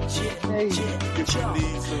you. If you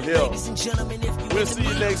need some help. We'll see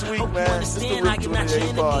you next week, man. It's the RIP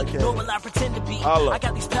 28 podcast. I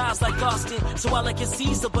got these pals like Austin, so all I can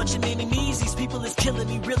see is a bunch of enemies. These people is killing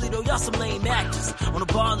me, really though. Y'all some lame actors. On a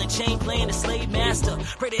ball and chain playing a slave master.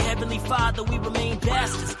 Pray to Heavenly Father, we remain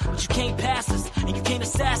bastards. But you can't pass us, and you can't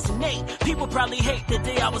assassinate. People probably hate the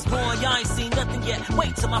day I was born. Y'all ain't seen nothing yet.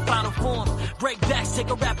 Wait till my final form. Break backs, take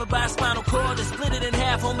a rapper by a spinal cord and split it in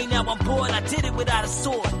half. Homie, now I'm bored. I did it without a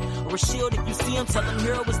sword or a shield. If you see him, tell him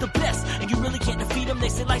hero was the best. And you really can't defeat him. They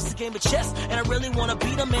say life's a game of chess, and I really wanna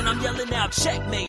beat him. And I'm yelling out checkmate.